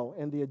Pharaoh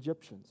and the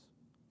Egyptians.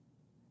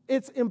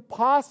 It's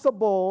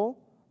impossible,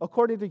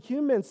 according to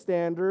human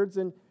standards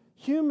and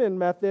human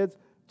methods,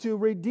 to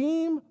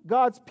redeem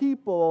God's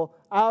people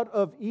out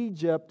of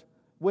Egypt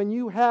when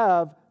you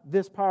have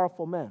this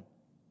powerful man.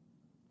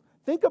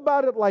 Think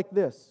about it like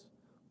this.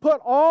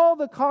 Put all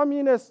the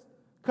communist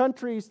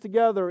countries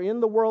together in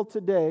the world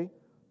today,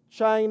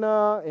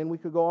 China, and we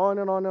could go on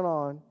and on and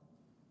on,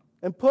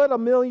 and put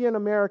 1 million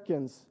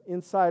Americans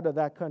inside of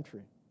that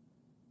country.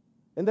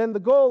 And then the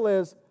goal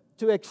is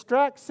to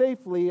extract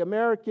safely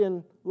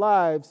American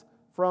lives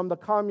from the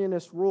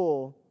communist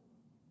rule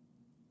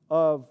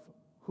of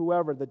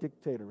whoever the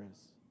dictator is.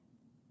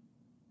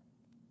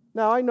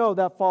 Now, I know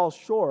that falls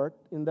short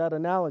in that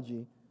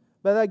analogy,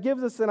 but that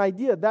gives us an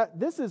idea that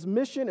this is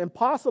mission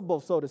impossible,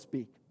 so to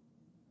speak,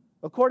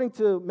 according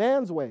to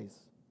man's ways.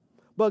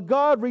 But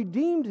God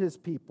redeemed his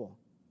people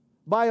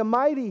by a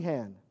mighty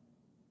hand.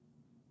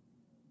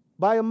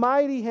 By a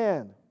mighty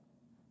hand,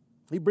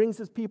 he brings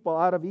his people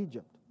out of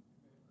Egypt.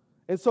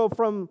 And so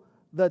from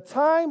the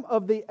time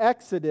of the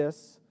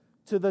Exodus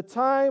to the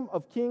time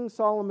of King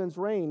Solomon's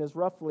reign is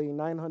roughly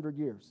 900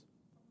 years.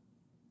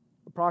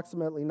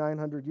 Approximately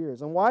 900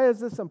 years. And why is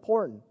this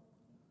important?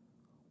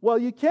 Well,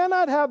 you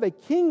cannot have a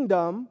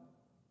kingdom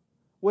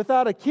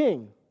without a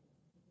king.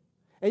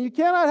 And you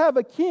cannot have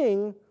a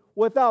king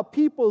without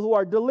people who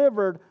are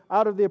delivered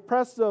out of the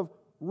oppressive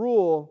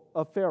rule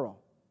of Pharaoh.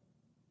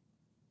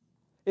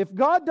 If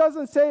God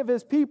doesn't save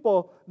his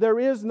people, there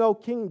is no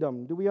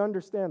kingdom. Do we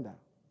understand that?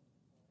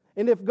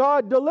 And if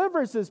God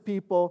delivers his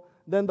people,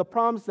 then the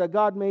promise that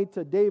God made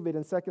to David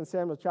in 2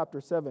 Samuel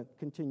chapter 7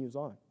 continues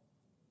on.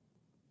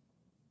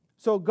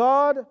 So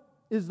God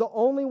is the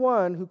only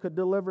one who could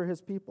deliver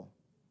his people.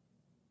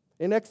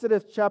 In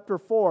Exodus chapter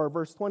 4,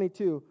 verse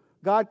 22,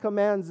 God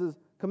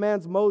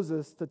commands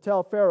Moses to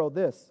tell Pharaoh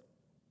this.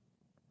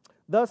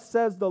 Thus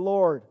says the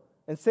Lord,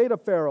 and say to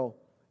Pharaoh,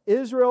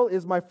 Israel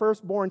is my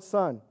firstborn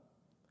son.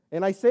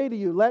 And I say to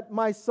you, let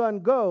my son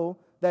go,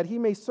 that he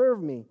may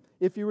serve me.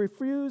 If you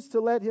refuse to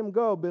let him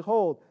go,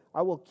 behold,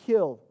 I will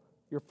kill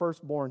your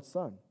firstborn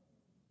son.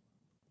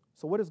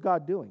 So what is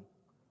God doing?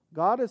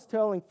 God is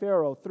telling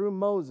Pharaoh through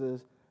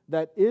Moses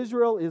that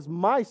Israel is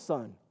my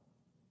son.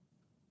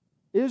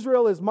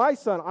 Israel is my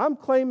son. I'm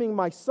claiming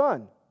my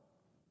son.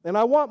 And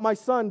I want my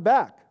son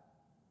back.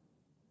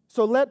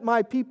 So let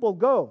my people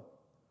go.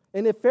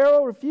 And if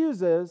Pharaoh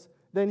refuses,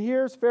 then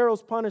here's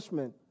Pharaoh's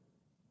punishment.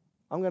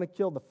 I'm going to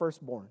kill the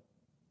firstborn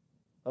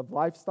of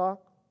livestock,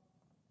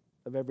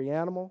 of every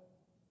animal,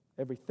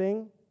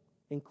 everything,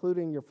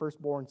 including your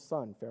firstborn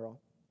son, Pharaoh.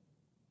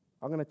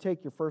 I'm going to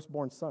take your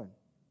firstborn son.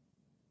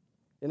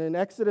 And in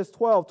Exodus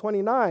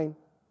 12:29,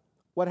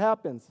 what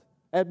happens?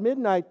 At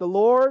midnight, the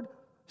Lord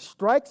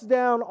strikes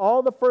down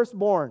all the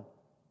firstborn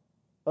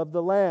of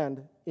the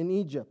land in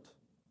Egypt.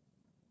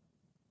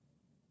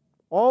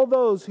 All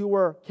those who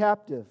were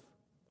captive,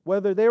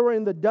 whether they were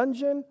in the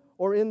dungeon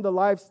or in the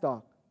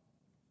livestock.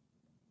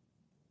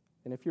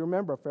 And if you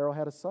remember, Pharaoh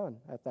had a son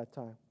at that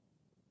time.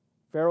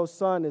 Pharaoh's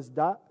son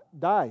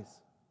dies.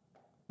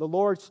 The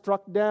Lord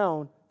struck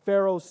down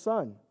Pharaoh's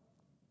son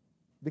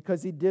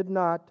because he did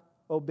not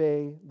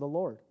obey the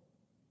Lord.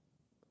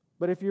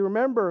 But if you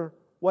remember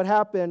what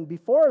happened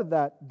before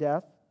that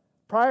death,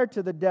 prior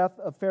to the death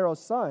of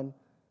Pharaoh's son,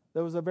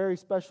 there was a very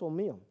special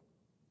meal.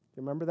 Do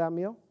you remember that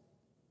meal?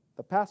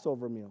 The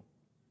Passover meal.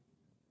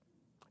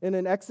 And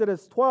in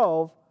Exodus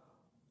 12,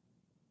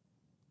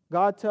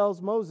 God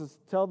tells Moses,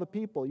 tell the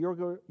people,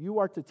 you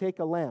are to take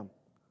a lamb,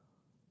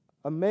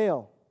 a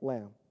male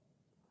lamb,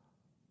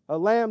 a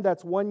lamb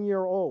that's 1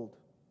 year old,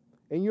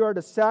 and you are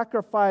to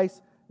sacrifice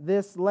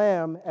this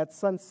lamb at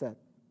sunset.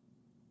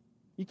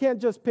 You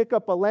can't just pick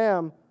up a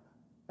lamb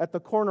at the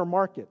corner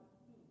market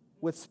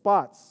with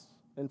spots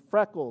and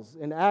freckles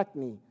and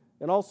acne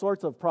and all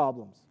sorts of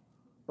problems,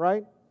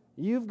 right?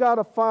 You've got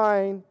to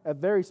find a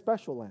very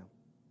special lamb,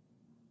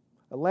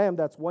 a lamb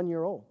that's 1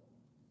 year old,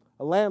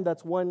 a lamb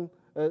that's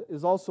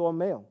is also a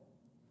male.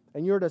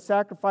 And you're to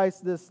sacrifice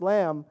this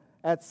lamb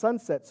at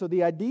sunset. So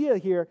the idea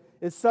here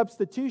is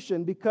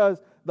substitution,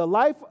 because the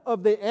life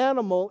of the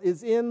animal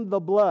is in the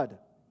blood.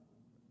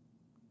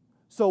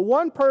 So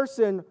one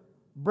person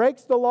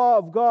breaks the law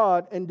of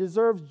God and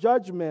deserves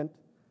judgment.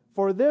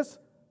 For this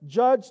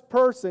judged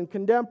person,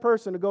 condemned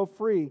person, to go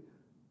free,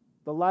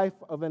 the life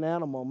of an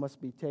animal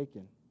must be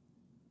taken,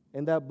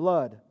 and that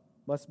blood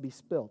must be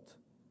spilt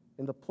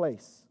in the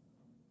place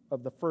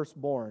of the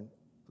firstborn,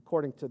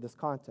 according to this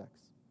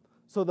context.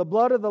 So the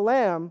blood of the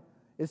lamb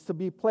is to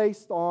be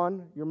placed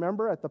on, you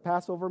remember at the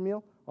Passover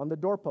meal, on the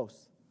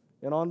doorposts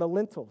and on the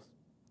lintels.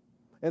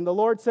 And the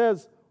Lord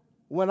says,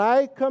 when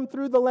I come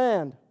through the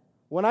land,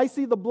 when I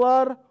see the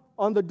blood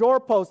on the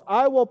doorpost,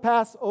 I will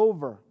pass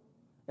over,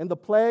 and the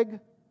plague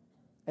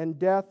and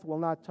death will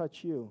not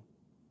touch you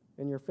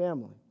and your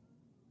family.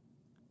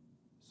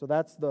 So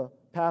that's the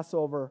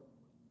Passover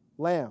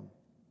lamb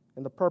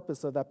and the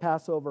purpose of that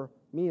Passover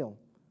meal.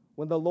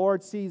 When the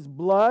Lord sees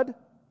blood,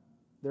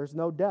 there's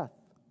no death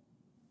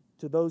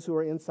to those who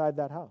are inside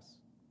that house.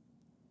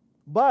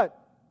 But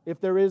if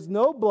there is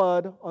no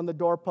blood on the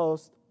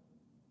doorpost,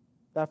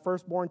 that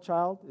firstborn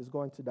child is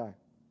going to die.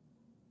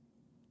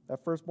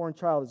 That firstborn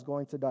child is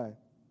going to die.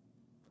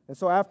 And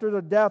so after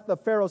the death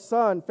of Pharaoh's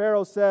son,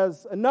 Pharaoh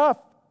says, enough.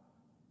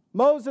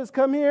 Moses,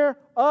 come here,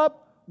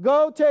 up,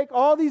 go take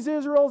all these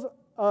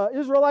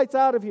Israelites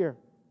out of here.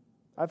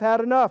 I've had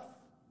enough.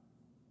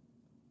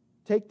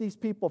 Take these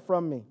people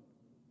from me.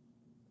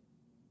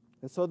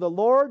 And so the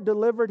Lord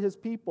delivered his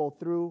people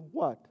through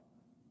what?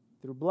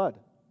 Through blood,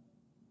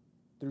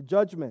 through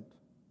judgment.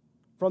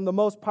 From the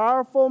most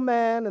powerful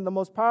man and the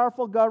most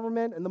powerful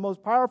government and the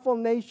most powerful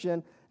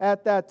nation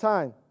at that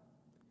time.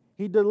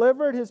 He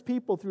delivered his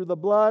people through the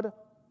blood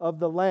of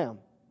the Lamb.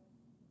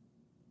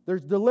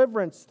 There's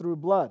deliverance through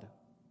blood.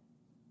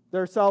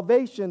 There's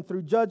salvation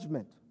through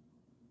judgment.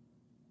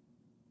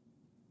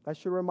 That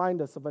should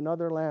remind us of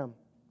another lamb.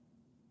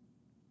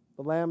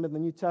 The lamb in the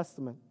New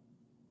Testament.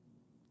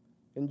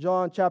 In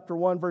John chapter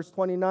 1, verse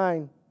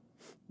 29,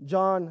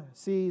 John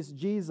sees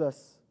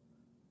Jesus.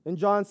 And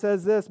John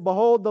says this,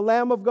 behold the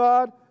Lamb of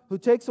God who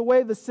takes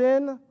away the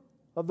sin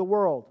of the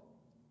world.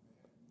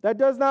 That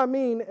does not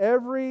mean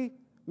every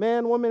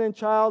man, woman, and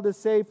child is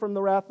saved from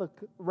the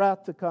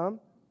wrath to come.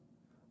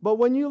 But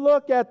when you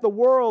look at the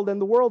world and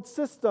the world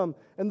system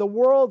and the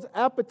world's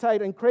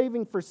appetite and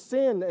craving for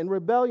sin and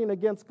rebellion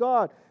against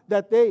God,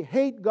 that they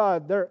hate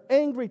God, they're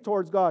angry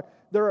towards God,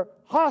 they're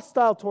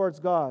hostile towards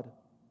God.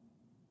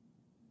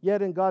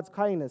 Yet in God's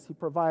kindness, He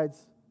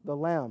provides the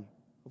Lamb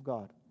of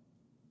God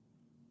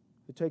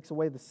who takes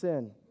away the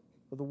sin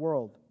of the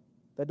world.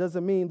 That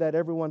doesn't mean that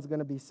everyone's going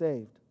to be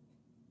saved.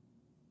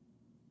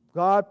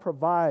 God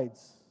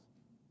provides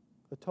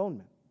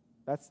atonement.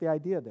 That's the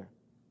idea there.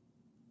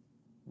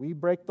 We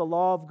break the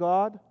law of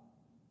God.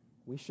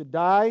 We should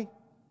die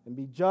and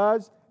be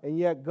judged, and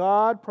yet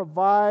God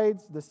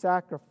provides the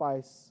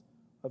sacrifice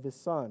of His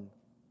Son,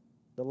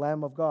 the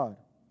Lamb of God,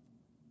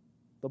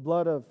 the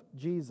blood of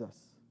Jesus.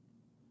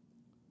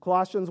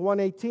 Colossians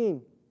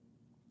 1:18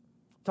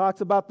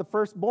 talks about the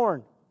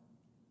firstborn.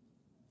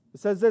 It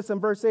says this in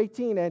verse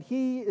 18, and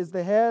He is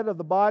the head of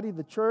the body,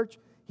 the church.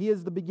 He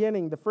is the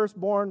beginning, the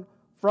firstborn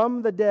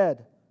from the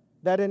dead,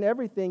 that in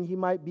everything He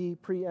might be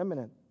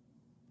preeminent.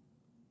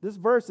 This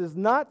verse is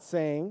not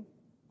saying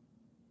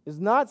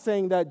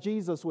that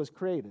Jesus was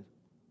created.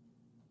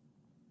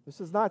 This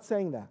is not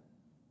saying that.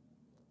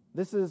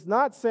 This is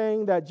not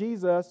saying that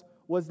Jesus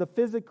was the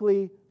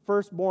physically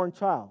firstborn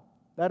child.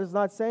 That is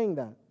not saying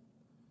that.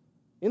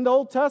 In the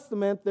Old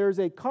Testament, there's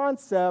a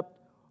concept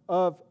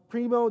of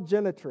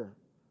primogeniture.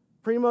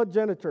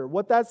 Primogeniture.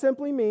 What that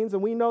simply means,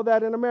 and we know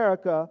that in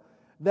America,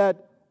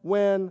 that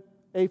when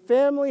a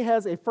family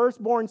has a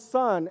firstborn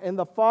son and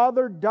the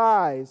father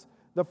dies,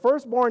 the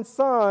firstborn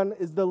son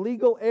is the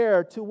legal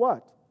heir to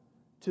what?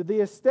 To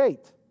the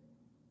estate.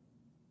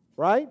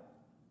 Right?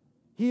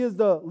 He is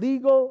the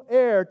legal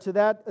heir to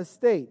that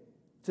estate,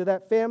 to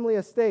that family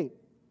estate.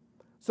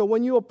 So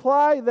when you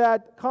apply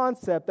that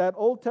concept, that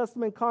Old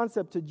Testament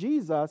concept to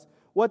Jesus,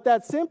 what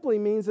that simply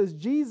means is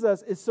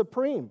Jesus is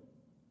supreme.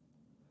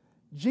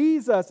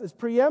 Jesus is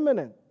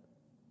preeminent.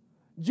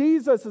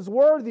 Jesus is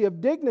worthy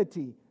of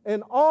dignity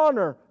and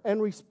honor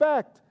and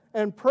respect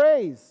and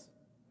praise.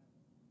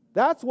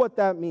 That's what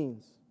that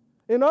means.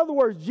 In other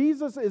words,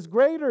 Jesus is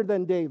greater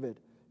than David.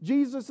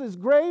 Jesus is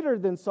greater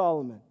than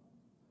Solomon.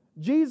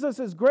 Jesus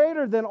is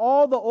greater than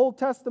all the Old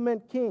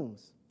Testament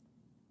kings.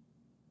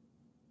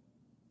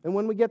 And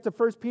when we get to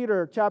 1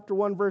 Peter chapter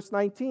 1, verse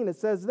 19, it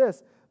says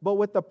this, but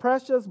with the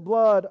precious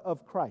blood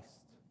of Christ.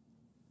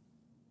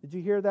 Did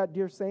you hear that,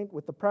 dear saint?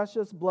 With the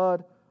precious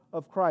blood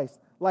of Christ,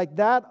 like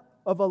that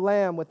of a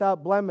lamb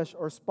without blemish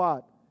or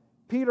spot.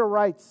 Peter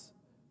writes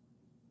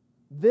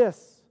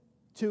this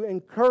to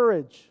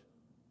encourage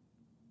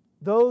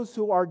those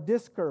who are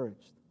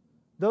discouraged,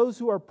 those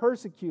who are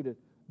persecuted,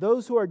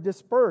 those who are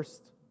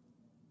dispersed.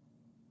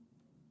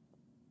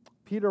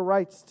 Peter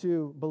writes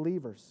to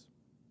believers.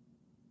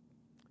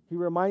 He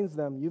reminds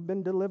them, you've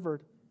been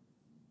delivered.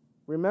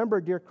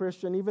 Remember, dear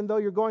Christian, even though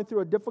you're going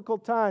through a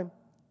difficult time,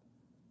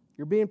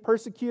 you're being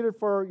persecuted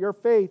for your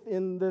faith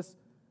in this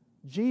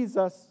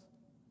Jesus.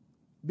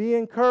 Be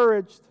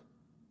encouraged.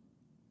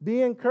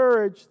 Be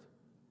encouraged.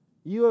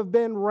 You have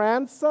been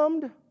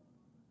ransomed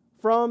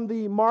from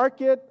the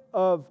market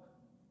of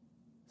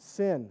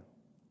sin.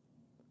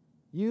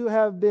 You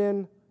have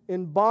been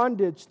in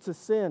bondage to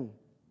sin.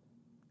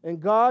 And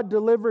God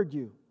delivered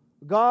you.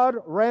 God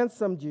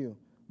ransomed you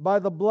by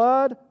the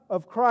blood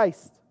of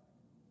Christ.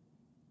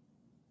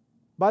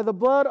 By the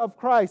blood of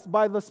Christ,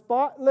 by the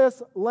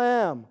spotless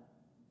Lamb.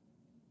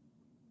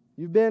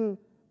 You've been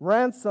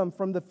ransomed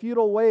from the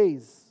futile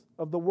ways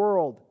of the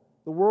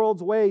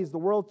world's ways, the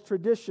world's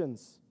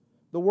traditions,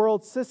 the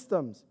world's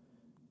systems.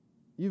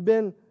 You've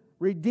been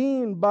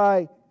redeemed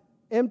by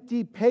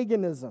empty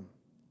paganism.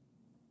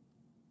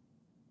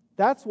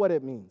 That's what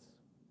it means.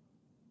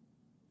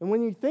 And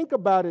when you think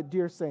about it,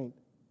 dear saint,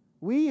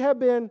 we have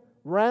been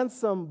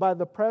ransomed by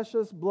the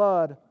precious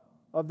blood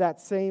of that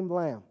same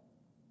Lamb,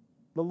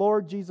 the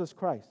Lord Jesus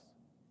Christ.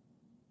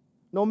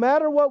 No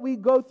matter what we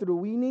go through,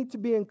 we need to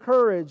be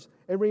encouraged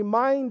and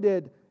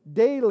reminded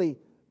daily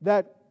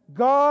that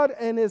God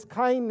and His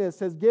kindness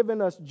has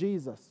given us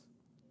Jesus.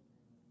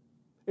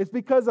 It's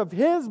because of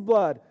His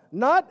blood,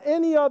 not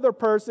any other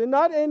person,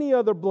 not any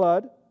other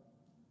blood,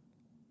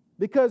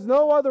 because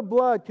no other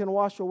blood can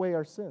wash away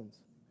our sins.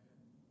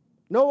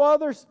 No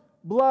other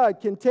blood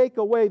can take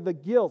away the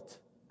guilt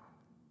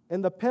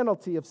and the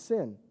penalty of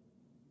sin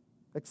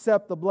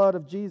except the blood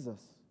of Jesus.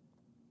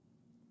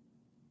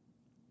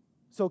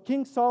 So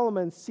King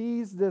Solomon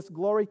sees this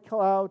glory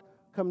cloud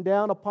come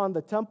down upon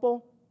the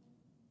temple,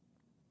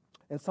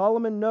 and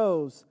Solomon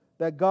knows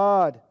that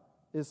God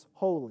is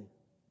holy.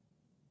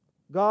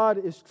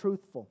 God is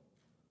truthful.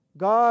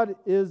 God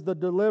is the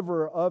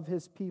deliverer of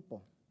His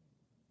people.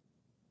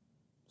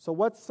 So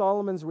what's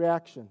Solomon's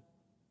reaction?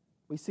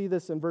 We see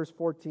this in verse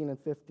 14 and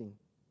 15.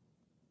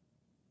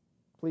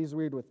 Please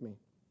read with me.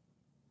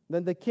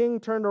 Then the king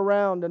turned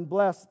around and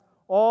blessed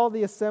all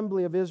the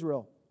assembly of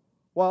Israel,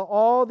 while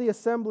all the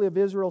assembly of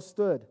Israel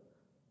stood.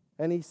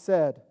 And he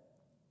said,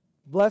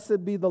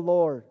 Blessed be the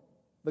Lord,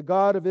 the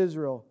God of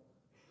Israel,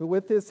 who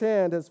with His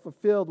hand has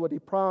fulfilled what He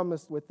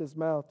promised with His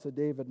mouth to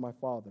David my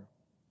father.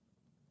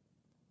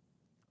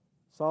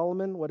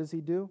 Solomon, what does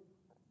he do?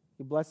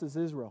 He blesses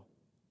Israel.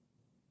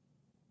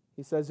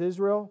 He says,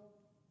 Israel,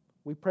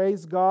 we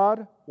praise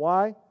God.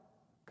 Why?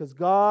 Because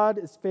God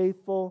is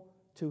faithful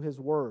to His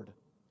word.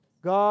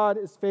 God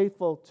is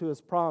faithful to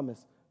His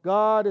promise.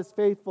 God is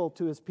faithful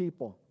to His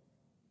people.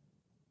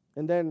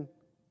 And then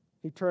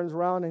he turns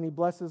around and he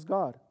blesses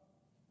God.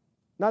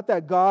 Not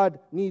that God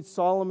needs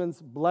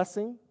Solomon's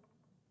blessing,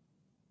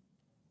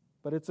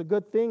 but it's a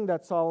good thing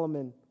that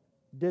Solomon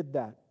did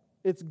that.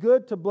 It's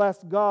good to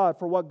bless God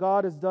for what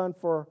God has done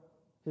for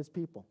His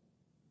people.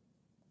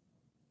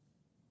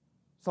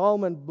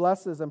 Solomon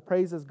blesses and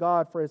praises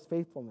God for His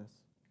faithfulness.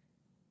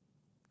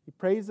 He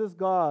praises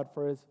God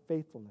for His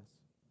faithfulness.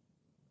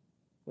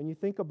 When you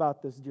think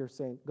about this, dear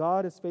saint,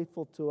 God is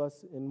faithful to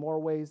us in more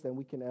ways than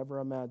we can ever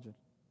imagine.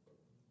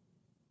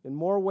 In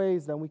more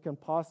ways than we can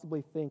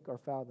possibly think or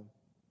fathom.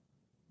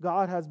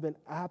 God has been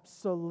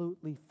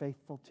absolutely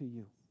faithful to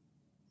you.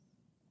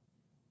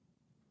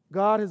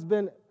 God has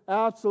been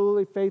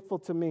absolutely faithful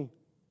to me.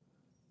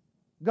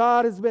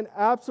 God has been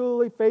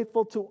absolutely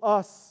faithful to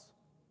us.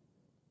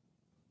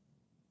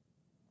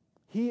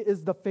 He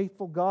is the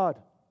faithful God.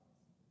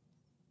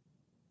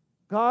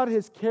 God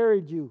has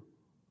carried you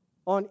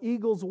on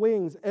eagle's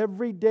wings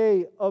every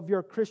day of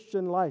your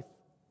Christian life.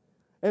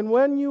 And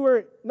when you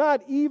were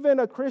not even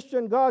a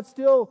Christian, God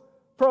still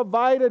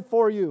provided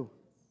for you.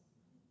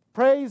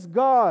 Praise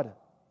God.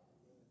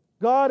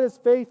 God is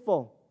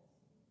faithful.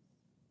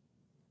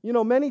 You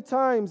know, many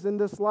times in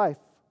this life,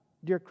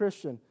 dear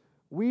Christian,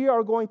 we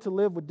are going to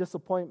live with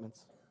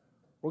disappointments.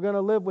 We're going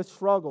to live with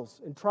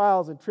struggles and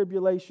trials and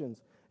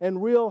tribulations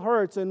and real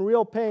hurts and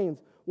real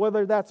pains,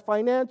 whether that's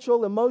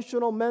financial,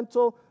 emotional,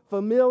 mental,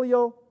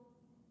 familial,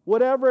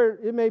 whatever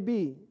it may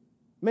be.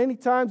 Many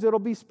times it'll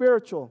be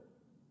spiritual.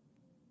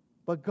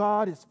 But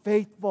God is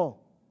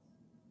faithful.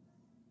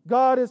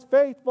 God is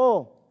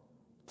faithful.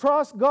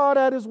 Trust God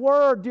at His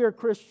word, dear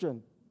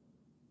Christian.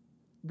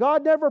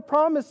 God never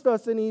promised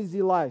us an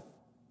easy life.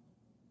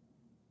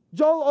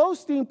 Joel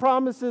Osteen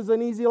promises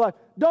an easy life.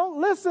 Don't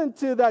listen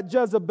to that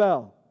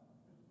Jezebel.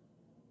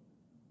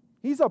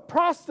 He's a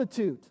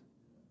prostitute.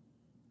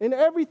 And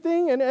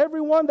everything and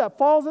everyone that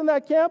falls in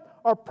that camp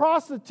are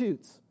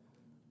prostitutes.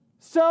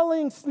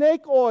 Selling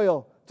snake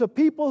oil to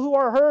people who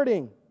are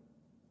hurting.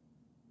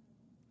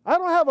 I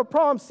don't have a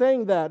problem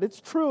saying that. It's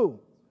true.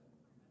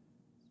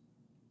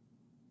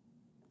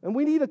 And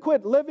we need to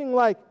quit living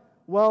like,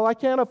 well, I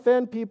can't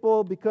offend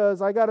people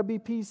because I got to be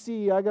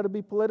PC, I got to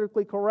be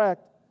politically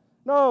correct.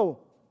 No.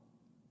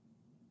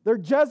 They're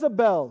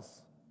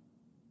Jezebels.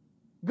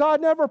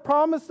 God never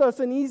promised us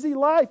an easy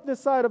life this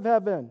side of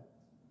heaven.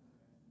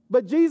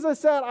 But Jesus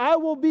said, I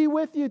will be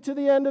with you to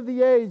the end of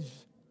the age.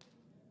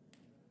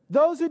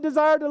 Those who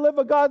desire to live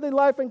a godly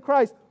life in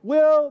Christ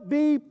will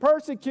be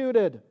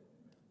persecuted.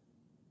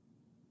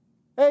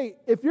 Hey,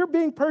 if you're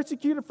being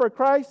persecuted for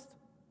Christ,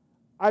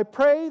 I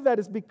pray that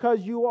it's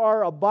because you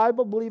are a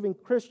Bible-believing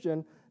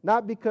Christian,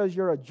 not because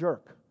you're a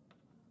jerk.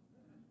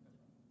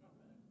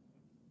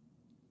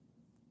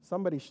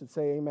 Somebody should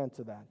say amen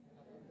to that.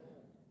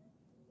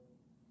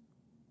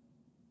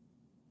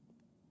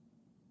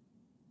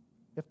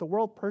 If the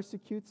world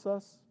persecutes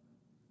us,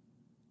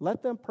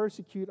 let them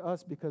persecute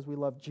us because we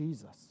love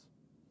Jesus.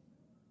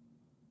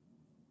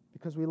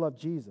 Because we love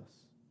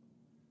Jesus.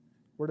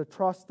 We're to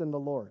trust in the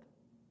Lord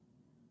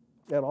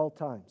at all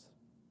times.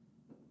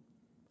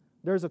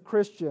 There's a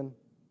Christian,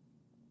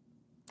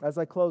 as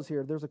I close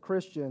here, there's a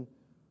Christian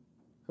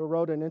who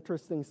wrote an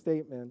interesting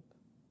statement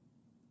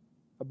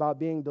about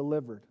being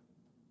delivered.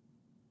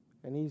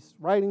 And he's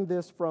writing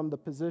this from the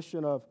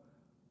position of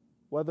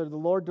whether the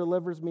Lord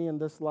delivers me in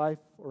this life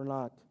or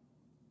not.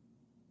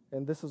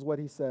 And this is what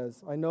he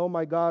says: I know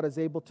my God is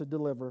able to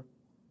deliver,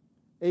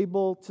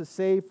 able to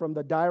save from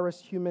the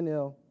direst human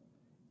ill,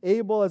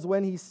 able as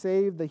when he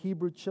saved the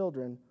Hebrew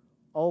children,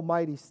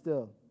 almighty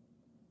still.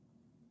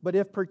 But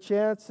if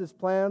perchance his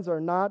plans are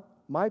not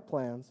my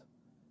plans,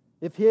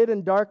 if hid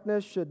in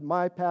darkness should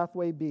my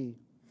pathway be,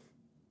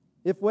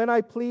 if when I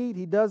plead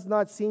he does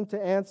not seem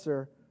to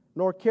answer,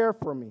 nor care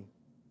for me,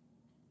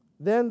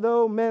 then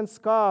though men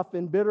scoff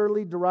and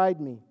bitterly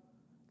deride me,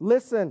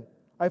 listen,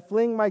 I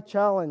fling my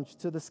challenge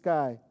to the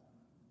sky.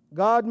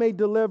 God may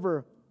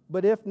deliver,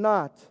 but if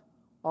not,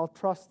 I'll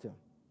trust him.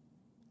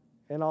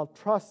 And I'll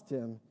trust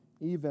him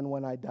even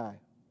when I die.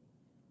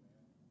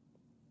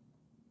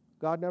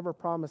 God never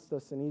promised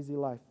us an easy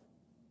life.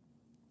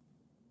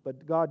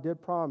 But God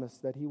did promise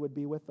that he would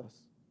be with us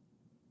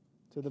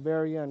to the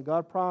very end.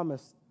 God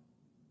promised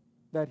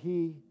that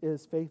he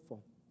is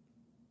faithful.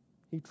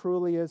 He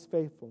truly is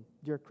faithful,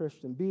 dear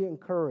Christian. Be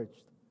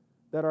encouraged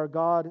that our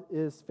God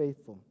is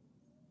faithful.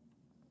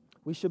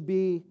 We should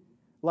be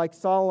like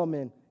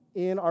Solomon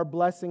in our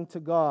blessing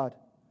to God.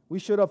 We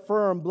should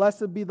affirm,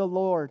 blessed be the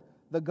Lord,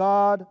 the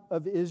God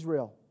of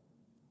Israel.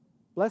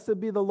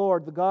 Blessed be the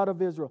Lord, the God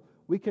of Israel.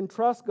 We can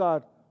trust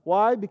God.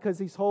 Why? Because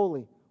he's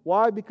holy.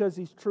 Why? Because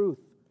he's truth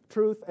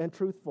and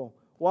truthful.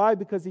 Why?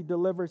 Because he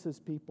delivers his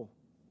people.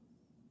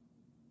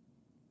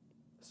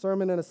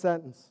 Sermon in a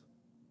sentence.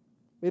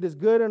 It is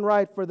good and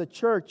right for the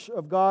church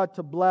of God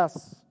to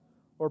bless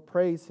or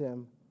praise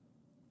him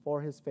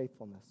for his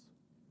faithfulness.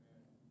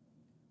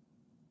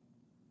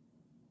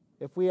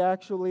 If we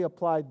actually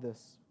applied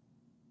this,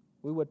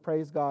 we would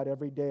praise God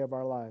every day of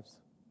our lives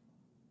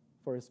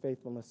for his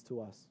faithfulness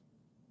to us.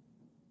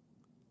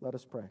 Let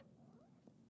us pray.